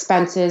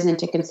expenses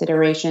into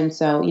consideration.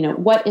 So,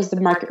 what is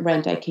the market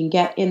rent I can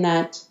get in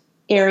that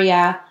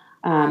area?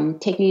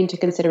 Taking into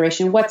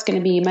consideration what's going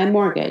to be my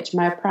mortgage,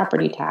 my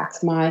property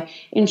tax, my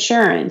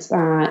insurance.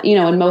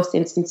 In most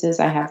instances,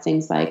 I have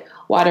things like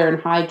water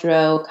and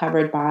hydro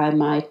covered by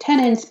my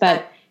tenants,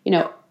 but,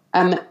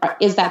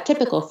 is that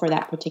typical for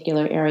that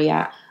particular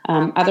area?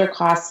 Other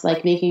costs,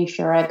 like making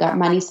sure I've got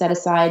money set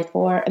aside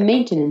for a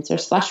maintenance or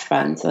slush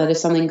fund, so that if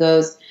something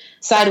goes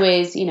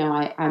sideways,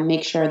 I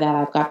make sure that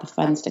I've got the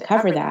funds to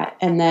cover that.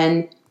 And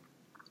then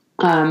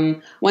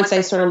once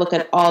I sort of look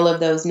at all of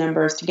those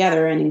numbers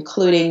together, and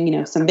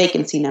including, some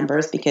vacancy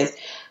numbers, because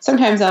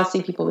sometimes I'll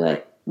see people be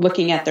like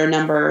looking at their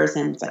numbers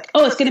and it's like,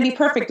 oh, it's going to be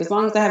perfect as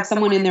long as I have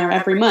someone in there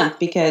every month,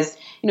 because,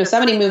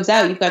 somebody moves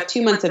out, you've got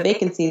 2 months of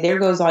vacancy, there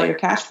goes all your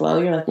cash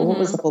flow. You're like, well, what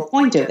was the whole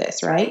point of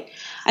this, right?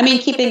 I mean,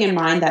 keeping in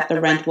mind that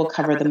the rent will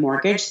cover the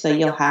mortgage, so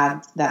you'll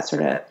have that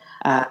sort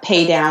of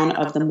pay down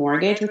of the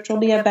mortgage, which will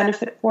be a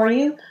benefit for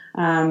you.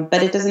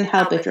 But it doesn't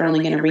help if you're only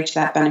going to reach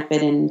that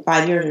benefit in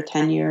 5 years or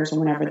 10 years or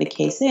whatever the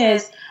case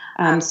is.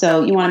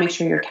 So you want to make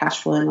sure you're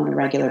cash flowing on a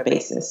regular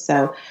basis.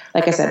 So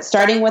like I said,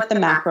 starting with the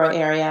macro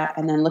area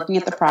and then looking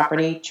at the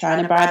property,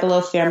 trying to buy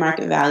below fair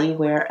market value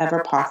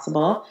wherever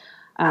possible.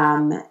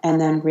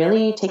 And then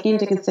really taking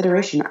into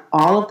consideration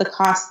all of the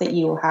costs that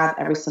you will have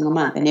every single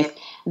month. And if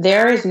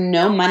there is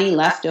no money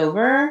left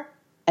over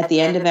at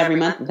the end of every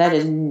month, that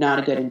is not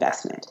a good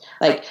investment.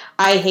 Like,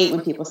 I hate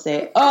when people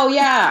say, oh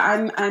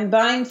yeah, I'm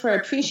buying for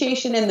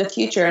appreciation in the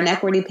future and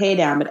equity pay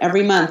down, but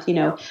every month,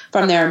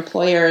 from their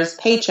employer's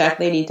paycheck,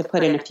 they need to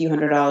put in a few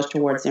 $100s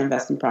towards their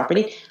investment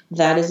property.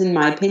 That is, in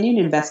my opinion,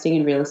 investing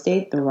in real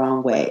estate the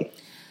wrong way.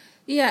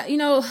 Yeah,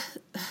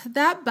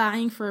 that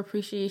buying for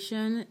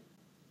appreciation,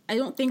 I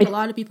don't think a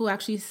lot of people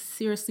actually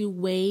seriously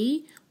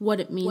weigh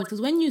what it means.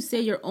 Because when you say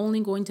you're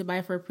only going to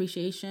buy for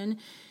appreciation,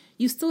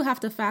 you still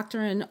have to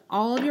factor in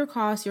all of your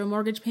costs, your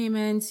mortgage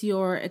payments,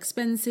 your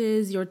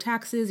expenses, your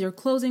taxes, your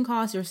closing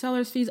costs, your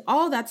seller's fees,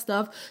 all that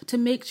stuff to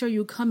make sure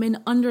you come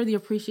in under the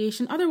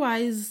appreciation.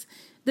 Otherwise,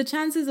 the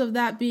chances of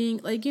that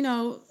being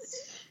so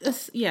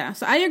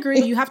I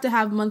agree. You have to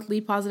have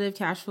monthly positive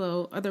cash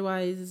flow.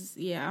 Otherwise,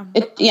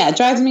 it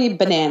drives me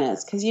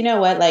bananas, because you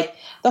know what? Like,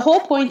 the whole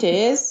point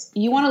is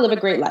you want to live a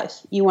great life.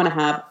 You want to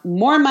have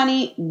more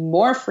money,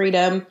 more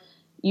freedom.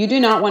 You do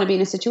not want to be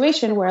in a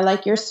situation where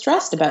you're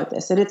stressed about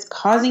this and it's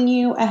causing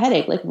you a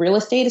headache. Like, real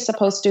estate is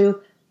supposed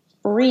to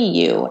free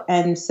you.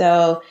 And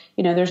so,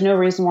 there's no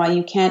reason why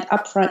you can't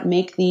upfront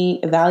make the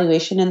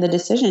evaluation and the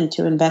decision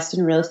to invest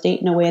in real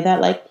estate in a way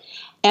that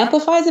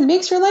amplifies and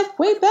makes your life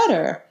way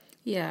better.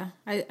 Yeah,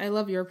 I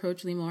love your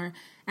approach, Limor.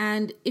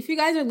 And if you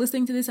guys are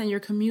listening to this and you're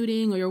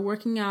commuting or you're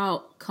working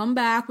out, come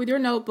back with your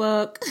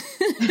notebook.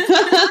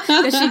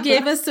 Because she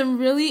gave us some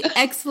really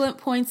excellent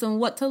points on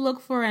what to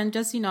look for, and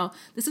just,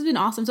 this has been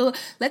awesome. So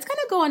let's kind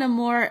of go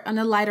on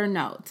a lighter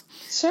note.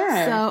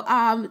 Sure.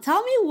 So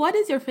tell me, what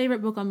is your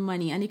favorite book on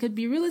money? And it could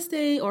be real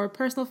estate or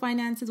personal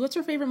finances. What's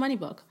your favorite money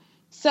book?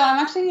 So I'm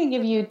actually going to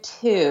give you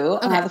two.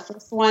 Okay. The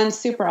first one,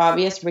 super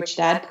obvious, Rich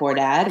Dad, Poor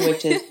Dad,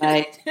 which is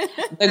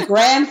the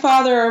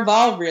grandfather of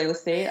all real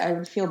estate. I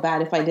would feel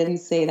bad if I didn't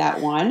say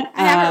that one.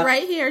 I have it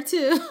right here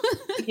too.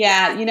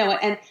 Yeah,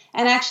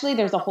 and actually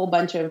there's a whole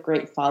bunch of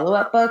great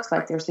follow-up books.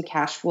 Like, there's the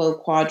Cash Flow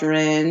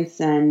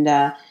Quadrants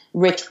and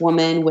Rich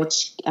Woman,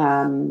 which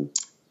Kim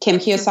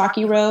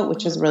Kiyosaki wrote,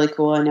 which is really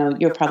cool. I know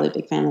you're probably a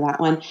big fan of that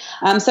one.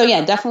 So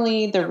yeah,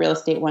 definitely the real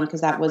estate one, because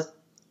that was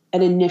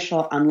an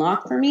initial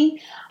unlock for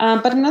me.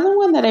 But another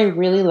one that I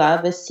really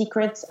love is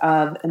Secrets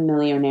of a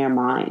Millionaire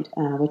Mind,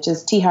 which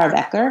is T. Harv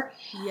Eker.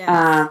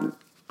 Yes.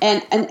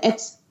 And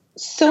it's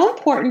so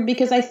important,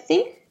 because I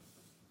think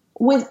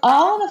with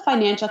all the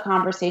financial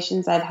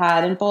conversations I've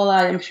had, and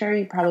Bola, I'm sure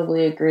you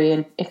probably agree,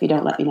 and if you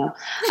don't, let me know.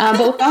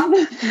 But with all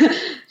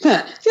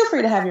feel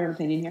free to have your own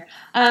opinion here.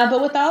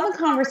 But with all the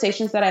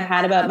conversations that I've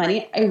had about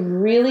money, I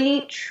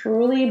really,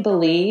 truly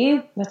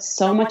believe that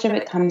so much of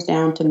it comes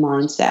down to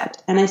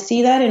mindset. And I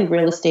see that in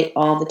real estate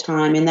all the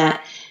time, in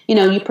that,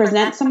 you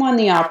present someone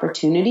the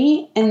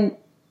opportunity, and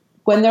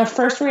when their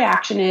first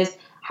reaction is,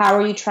 how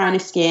are you trying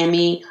to scam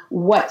me?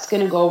 What's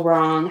going to go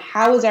wrong?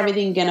 How is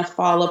everything going to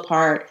fall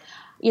apart?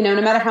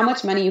 No matter how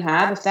much money you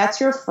have, if that's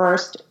your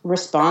first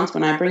response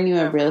when I bring you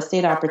a real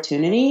estate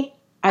opportunity,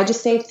 I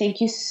just say,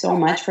 thank you so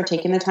much for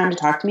taking the time to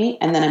talk to me,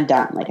 and then I'm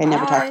done. I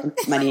never talk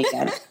about money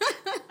again.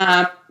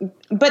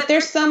 But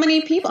there's so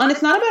many people, and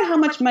it's not about how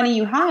much money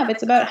you have,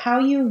 it's about how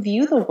you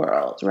view the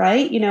world,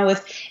 right?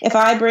 If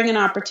I bring an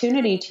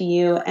opportunity to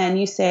you and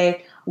you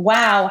say,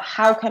 wow,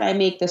 how can I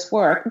make this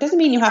work? It doesn't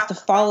mean you have to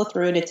follow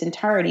through in its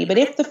entirety. But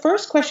if the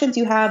first questions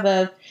you have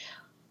of,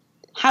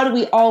 how do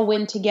we all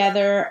win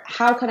together?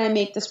 How can I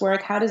make this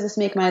work? How does this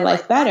make my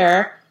life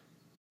better?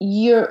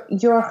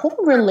 your whole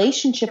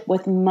relationship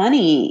with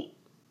money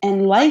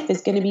and life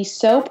is going to be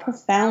so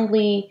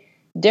profoundly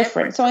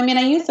different. So, I mean,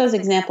 I use those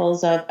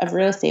examples of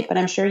real estate, but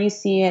I'm sure you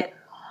see it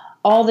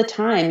all the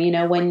time. You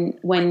know,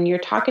 when you're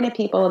talking to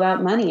people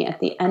about money, at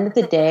the end of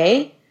the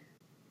day,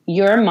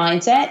 your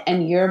mindset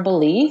and your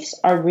beliefs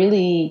are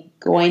really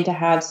going to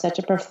have such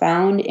a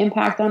profound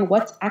impact on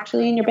what's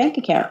actually in your bank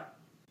account.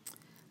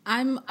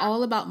 I'm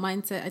all about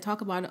mindset. I talk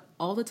about it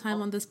all the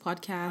time on this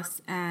podcast,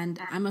 and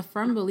I'm a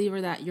firm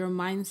believer that your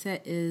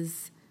mindset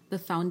is the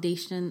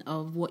foundation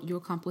of what you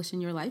accomplish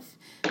in your life.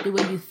 The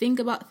way you think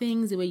about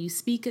things, the way you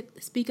speak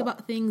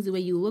about things, the way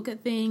you look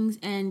at things,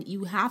 and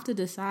you have to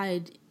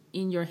decide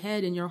in your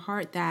head, in your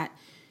heart, that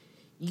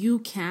you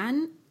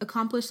can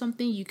accomplish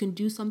something, you can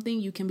do something,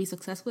 you can be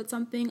successful at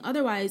something.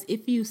 Otherwise,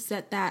 if you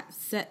set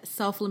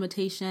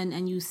self-limitation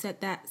and you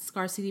set that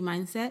scarcity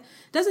mindset,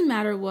 doesn't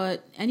matter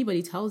what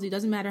anybody tells you,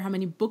 doesn't matter how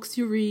many books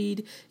you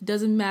read,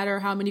 doesn't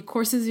matter how many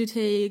courses you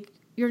take,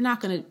 you're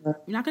not gonna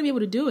be able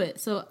to do it.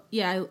 So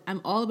yeah,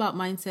 I'm all about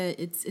mindset.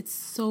 It's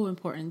so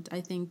important.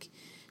 I think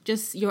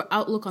just your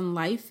outlook on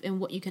life and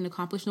what you can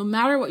accomplish, no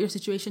matter what your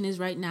situation is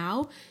right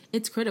now,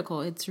 it's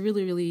critical. It's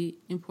really, really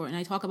important.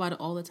 I talk about it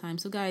all the time.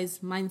 So guys,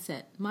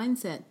 mindset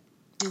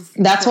is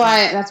That's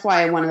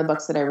why one of the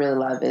books that I really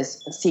love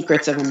is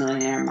Secrets of a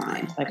Millionaire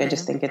Mind. Like, I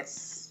just think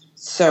it's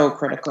so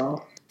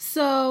critical.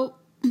 So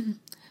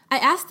I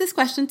asked this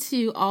question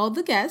to all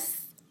the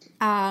guests.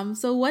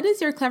 So what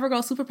is your Clever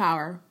Girl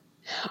superpower?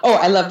 Oh,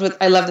 I love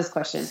this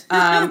question.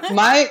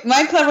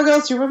 My Clever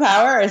Girl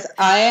superpower is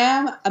I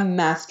am a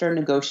master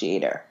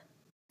negotiator.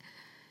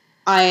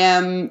 I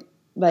am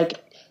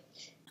like,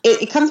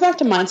 it comes back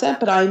to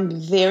mindset, but I'm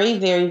very,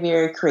 very,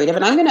 very creative,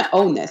 and I'm going to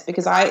own this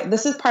because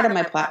this is part of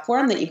my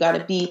platform, that you got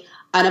to be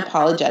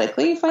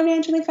unapologetically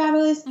financially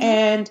fabulous. Mm-hmm.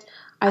 And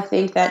I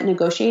think that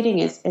negotiating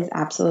is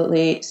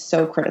absolutely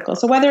so critical.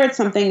 So whether it's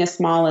something as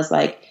small as,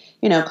 like,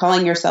 you know,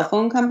 calling your cell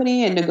phone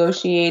company and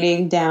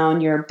negotiating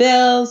down your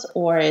bills,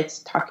 or it's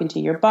talking to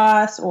your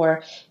boss,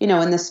 or, you know,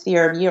 in the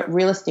sphere of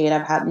real estate,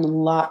 I've had a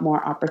lot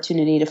more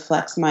opportunity to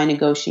flex my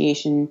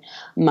negotiation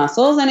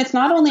muscles. And it's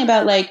not only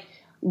about, like,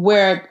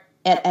 where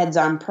it adds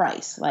on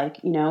price.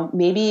 Like, you know,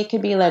 maybe it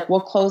could be like,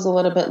 we'll close a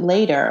little bit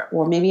later,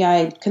 or maybe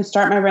I can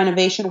start my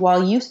renovation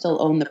while you still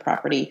own the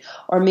property,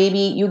 or maybe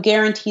you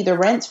guarantee the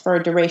rents for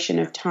a duration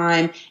of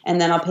time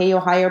and then I'll pay you a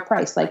higher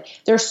price. Like,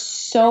 there's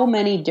so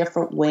many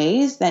different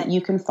ways that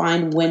you can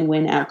find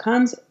win-win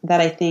outcomes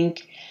that I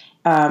think,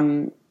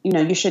 you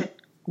know, you should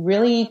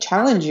really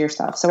challenge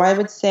yourself. So I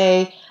would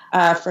say,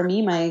 for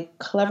me, my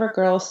Clever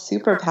Girl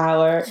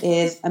superpower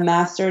is a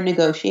master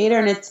negotiator,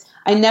 and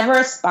I never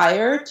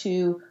aspire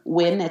to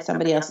win at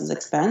somebody else's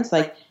expense.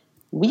 Like,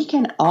 we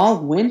can all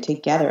win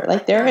together.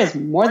 Like, there is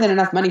more than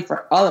enough money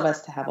for all of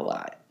us to have a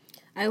lot.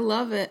 I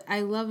love it.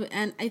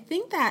 And I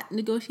think that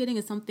negotiating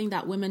is something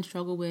that women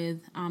struggle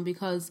with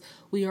because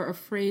we are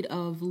afraid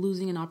of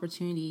losing an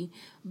opportunity.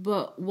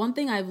 But one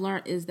thing I've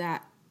learned is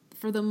that,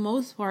 for the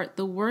most part,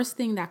 the worst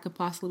thing that could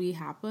possibly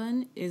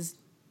happen is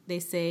they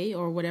say,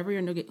 or whoever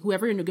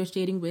you're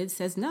negotiating with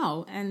says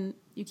no, and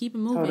you keep it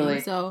moving.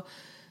 Totally. So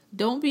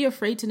don't be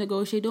afraid to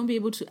negotiate. Don't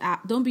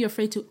be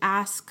afraid to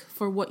ask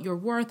for what you're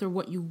worth, or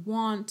what you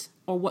want,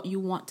 or what you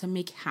want to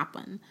make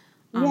happen.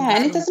 Yeah,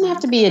 and it doesn't have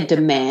to be a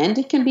demand.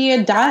 It can be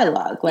a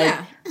dialogue. Like,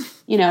 yeah.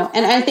 You know,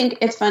 and I think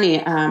it's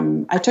funny.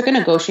 I took a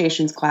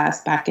negotiations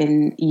class back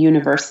in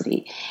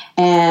university,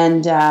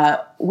 and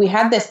we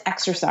had this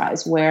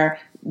exercise where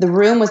the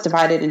room was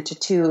divided into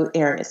two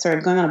areas. Sorry,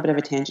 I'm going on a bit of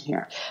a tangent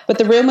here. But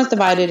the room was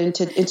divided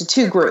into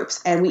two groups,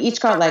 and we each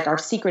got, like, our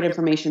secret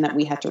information that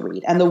we had to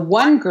read. And the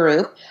one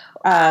group,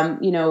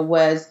 you know,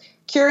 was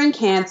curing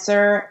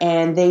cancer,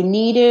 and they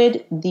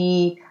needed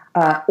the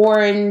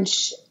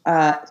orange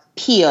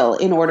peel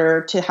in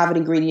order to have an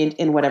ingredient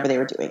in whatever they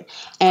were doing.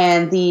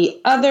 And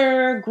the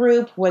other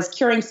group was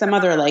curing some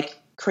other, like,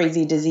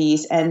 crazy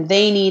disease, and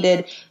they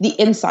needed the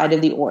inside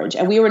of the orange.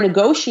 And we were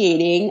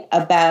negotiating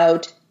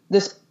about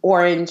this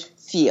orange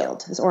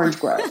field, this orange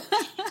growth.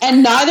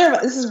 And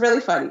this is really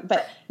funny,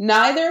 but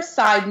neither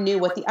side knew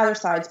what the other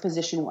side's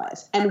position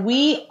was. And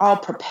we all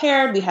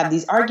prepared, we had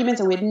these arguments,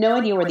 and we had no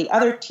idea where the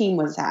other team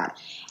was at.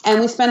 And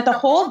we spent the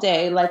whole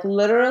day, like,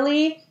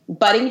 literally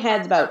butting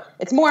heads about,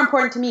 it's more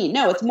important to me.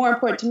 No, it's more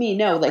important to me.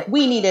 No, like,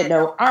 we need it.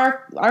 No,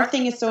 our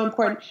thing is so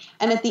important.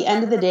 And at the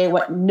end of the day,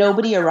 what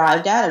nobody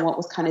arrived at, and what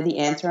was kind of the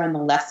answer and the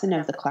lesson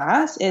of the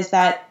class, is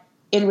that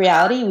in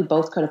reality, we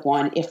both could have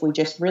won if we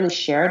just really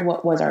shared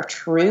what was our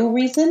true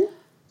reason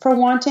for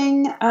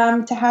wanting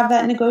to have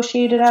that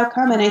negotiated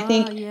outcome. And I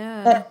think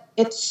that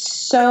it's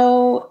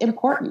so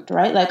important,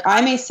 right? Like,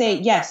 I may say,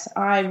 yes,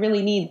 I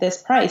really need this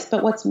price,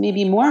 but what's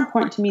maybe more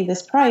important to me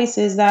this price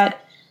is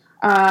that,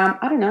 I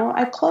don't know,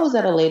 I close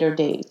at a later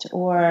date,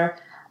 or,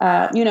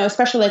 you know,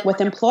 especially like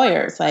with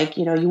employers, like,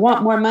 you know, you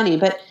want more money,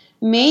 but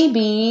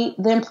maybe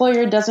the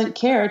employer doesn't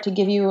care to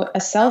give you a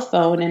cell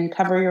phone and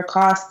cover your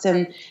costs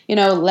and, you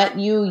know, let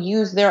you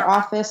use their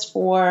office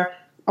for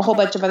a whole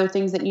bunch of other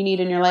things that you need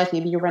in your life.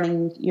 Maybe you're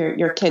running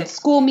your kids'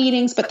 school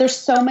meetings, but there's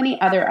so many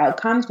other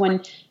outcomes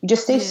when you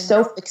just stay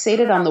so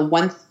fixated on the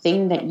one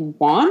thing that you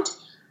want,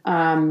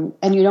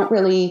 and you don't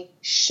really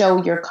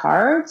show your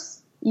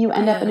cards. You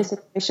end up in a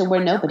situation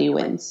where nobody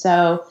wins.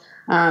 So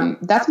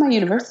that's my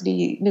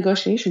university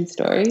negotiation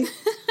story.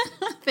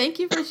 Thank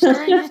you for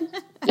sharing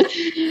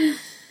it.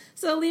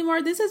 So,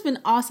 Limor, this has been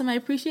awesome. I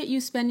appreciate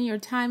you spending your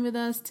time with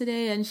us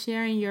today and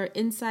sharing your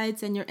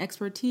insights and your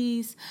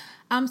expertise.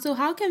 So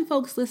how can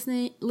folks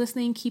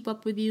listening keep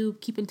up with you,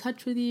 keep in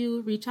touch with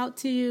you, reach out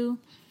to you?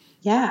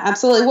 Yeah,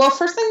 absolutely. Well,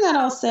 first thing that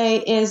I'll say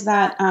is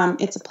that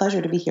it's a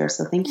pleasure to be here.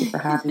 So thank you for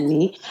having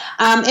me.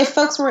 If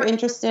folks were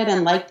interested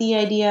and like the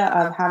idea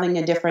of having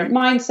a different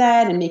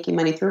mindset and making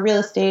money through real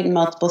estate and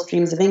multiple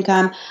streams of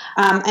income,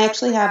 I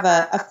actually have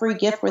a free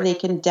gift where they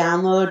can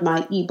download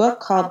my ebook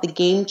called The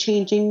Game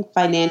Changing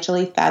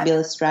Financially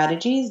Fabulous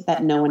Strategies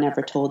That No One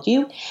Ever Told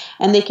You.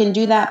 And they can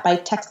do that by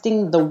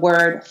texting the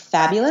word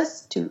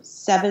fabulous to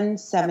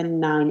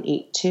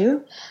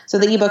 77982. So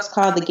the ebook's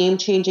called The Game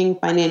Changing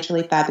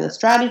Financially Fabulous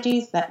Strategies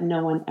That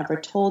No One Ever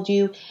Told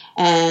You.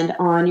 And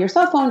on your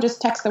cell phone, just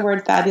text the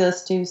word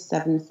fabulous to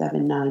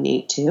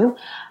 77982.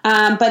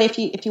 But if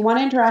you want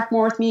to interact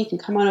more with me, you can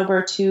come on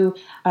over to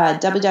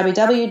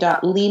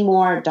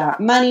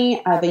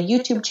www.limor.money. I have a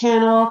YouTube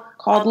channel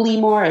called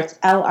Limor. It's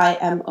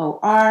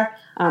Limor.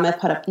 I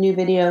put up new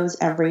videos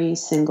every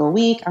single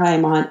week.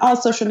 I'm on all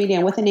social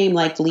media with a name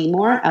like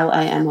Limor,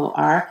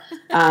 Limor.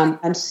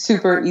 I'm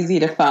super easy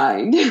to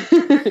find.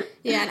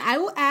 Yeah, and I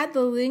will add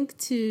I'll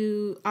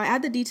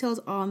add the details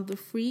on the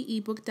free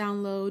ebook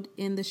download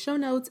in the show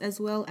notes,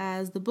 as well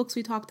as the books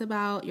we talked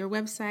about, your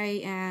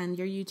website, and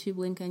your YouTube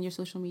link and your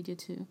social media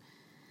too.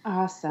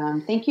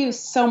 Awesome. Thank you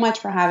so much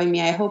for having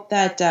me. I hope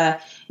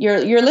that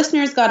your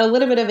listeners got a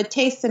little bit of a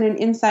taste and an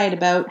insight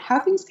about how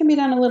things can be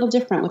done a little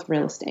different with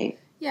real estate.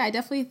 Yeah, I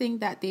definitely think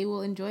that they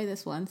will enjoy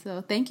this one.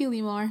 So thank you,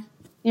 Limor.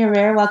 You're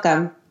very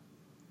welcome.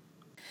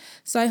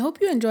 So I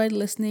hope you enjoyed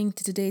listening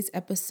to today's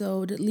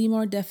episode.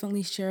 Limor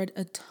definitely shared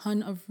a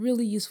ton of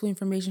really useful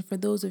information for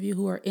those of you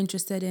who are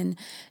interested in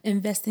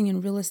investing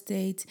in real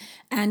estate.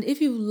 And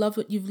if you love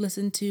what you've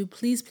listened to,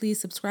 please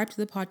subscribe to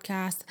the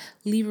podcast,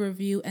 leave a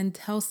review, and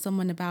tell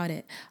someone about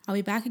it. I'll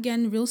be back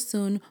again real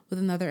soon with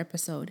another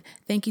episode.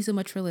 Thank you so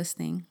much for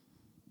listening.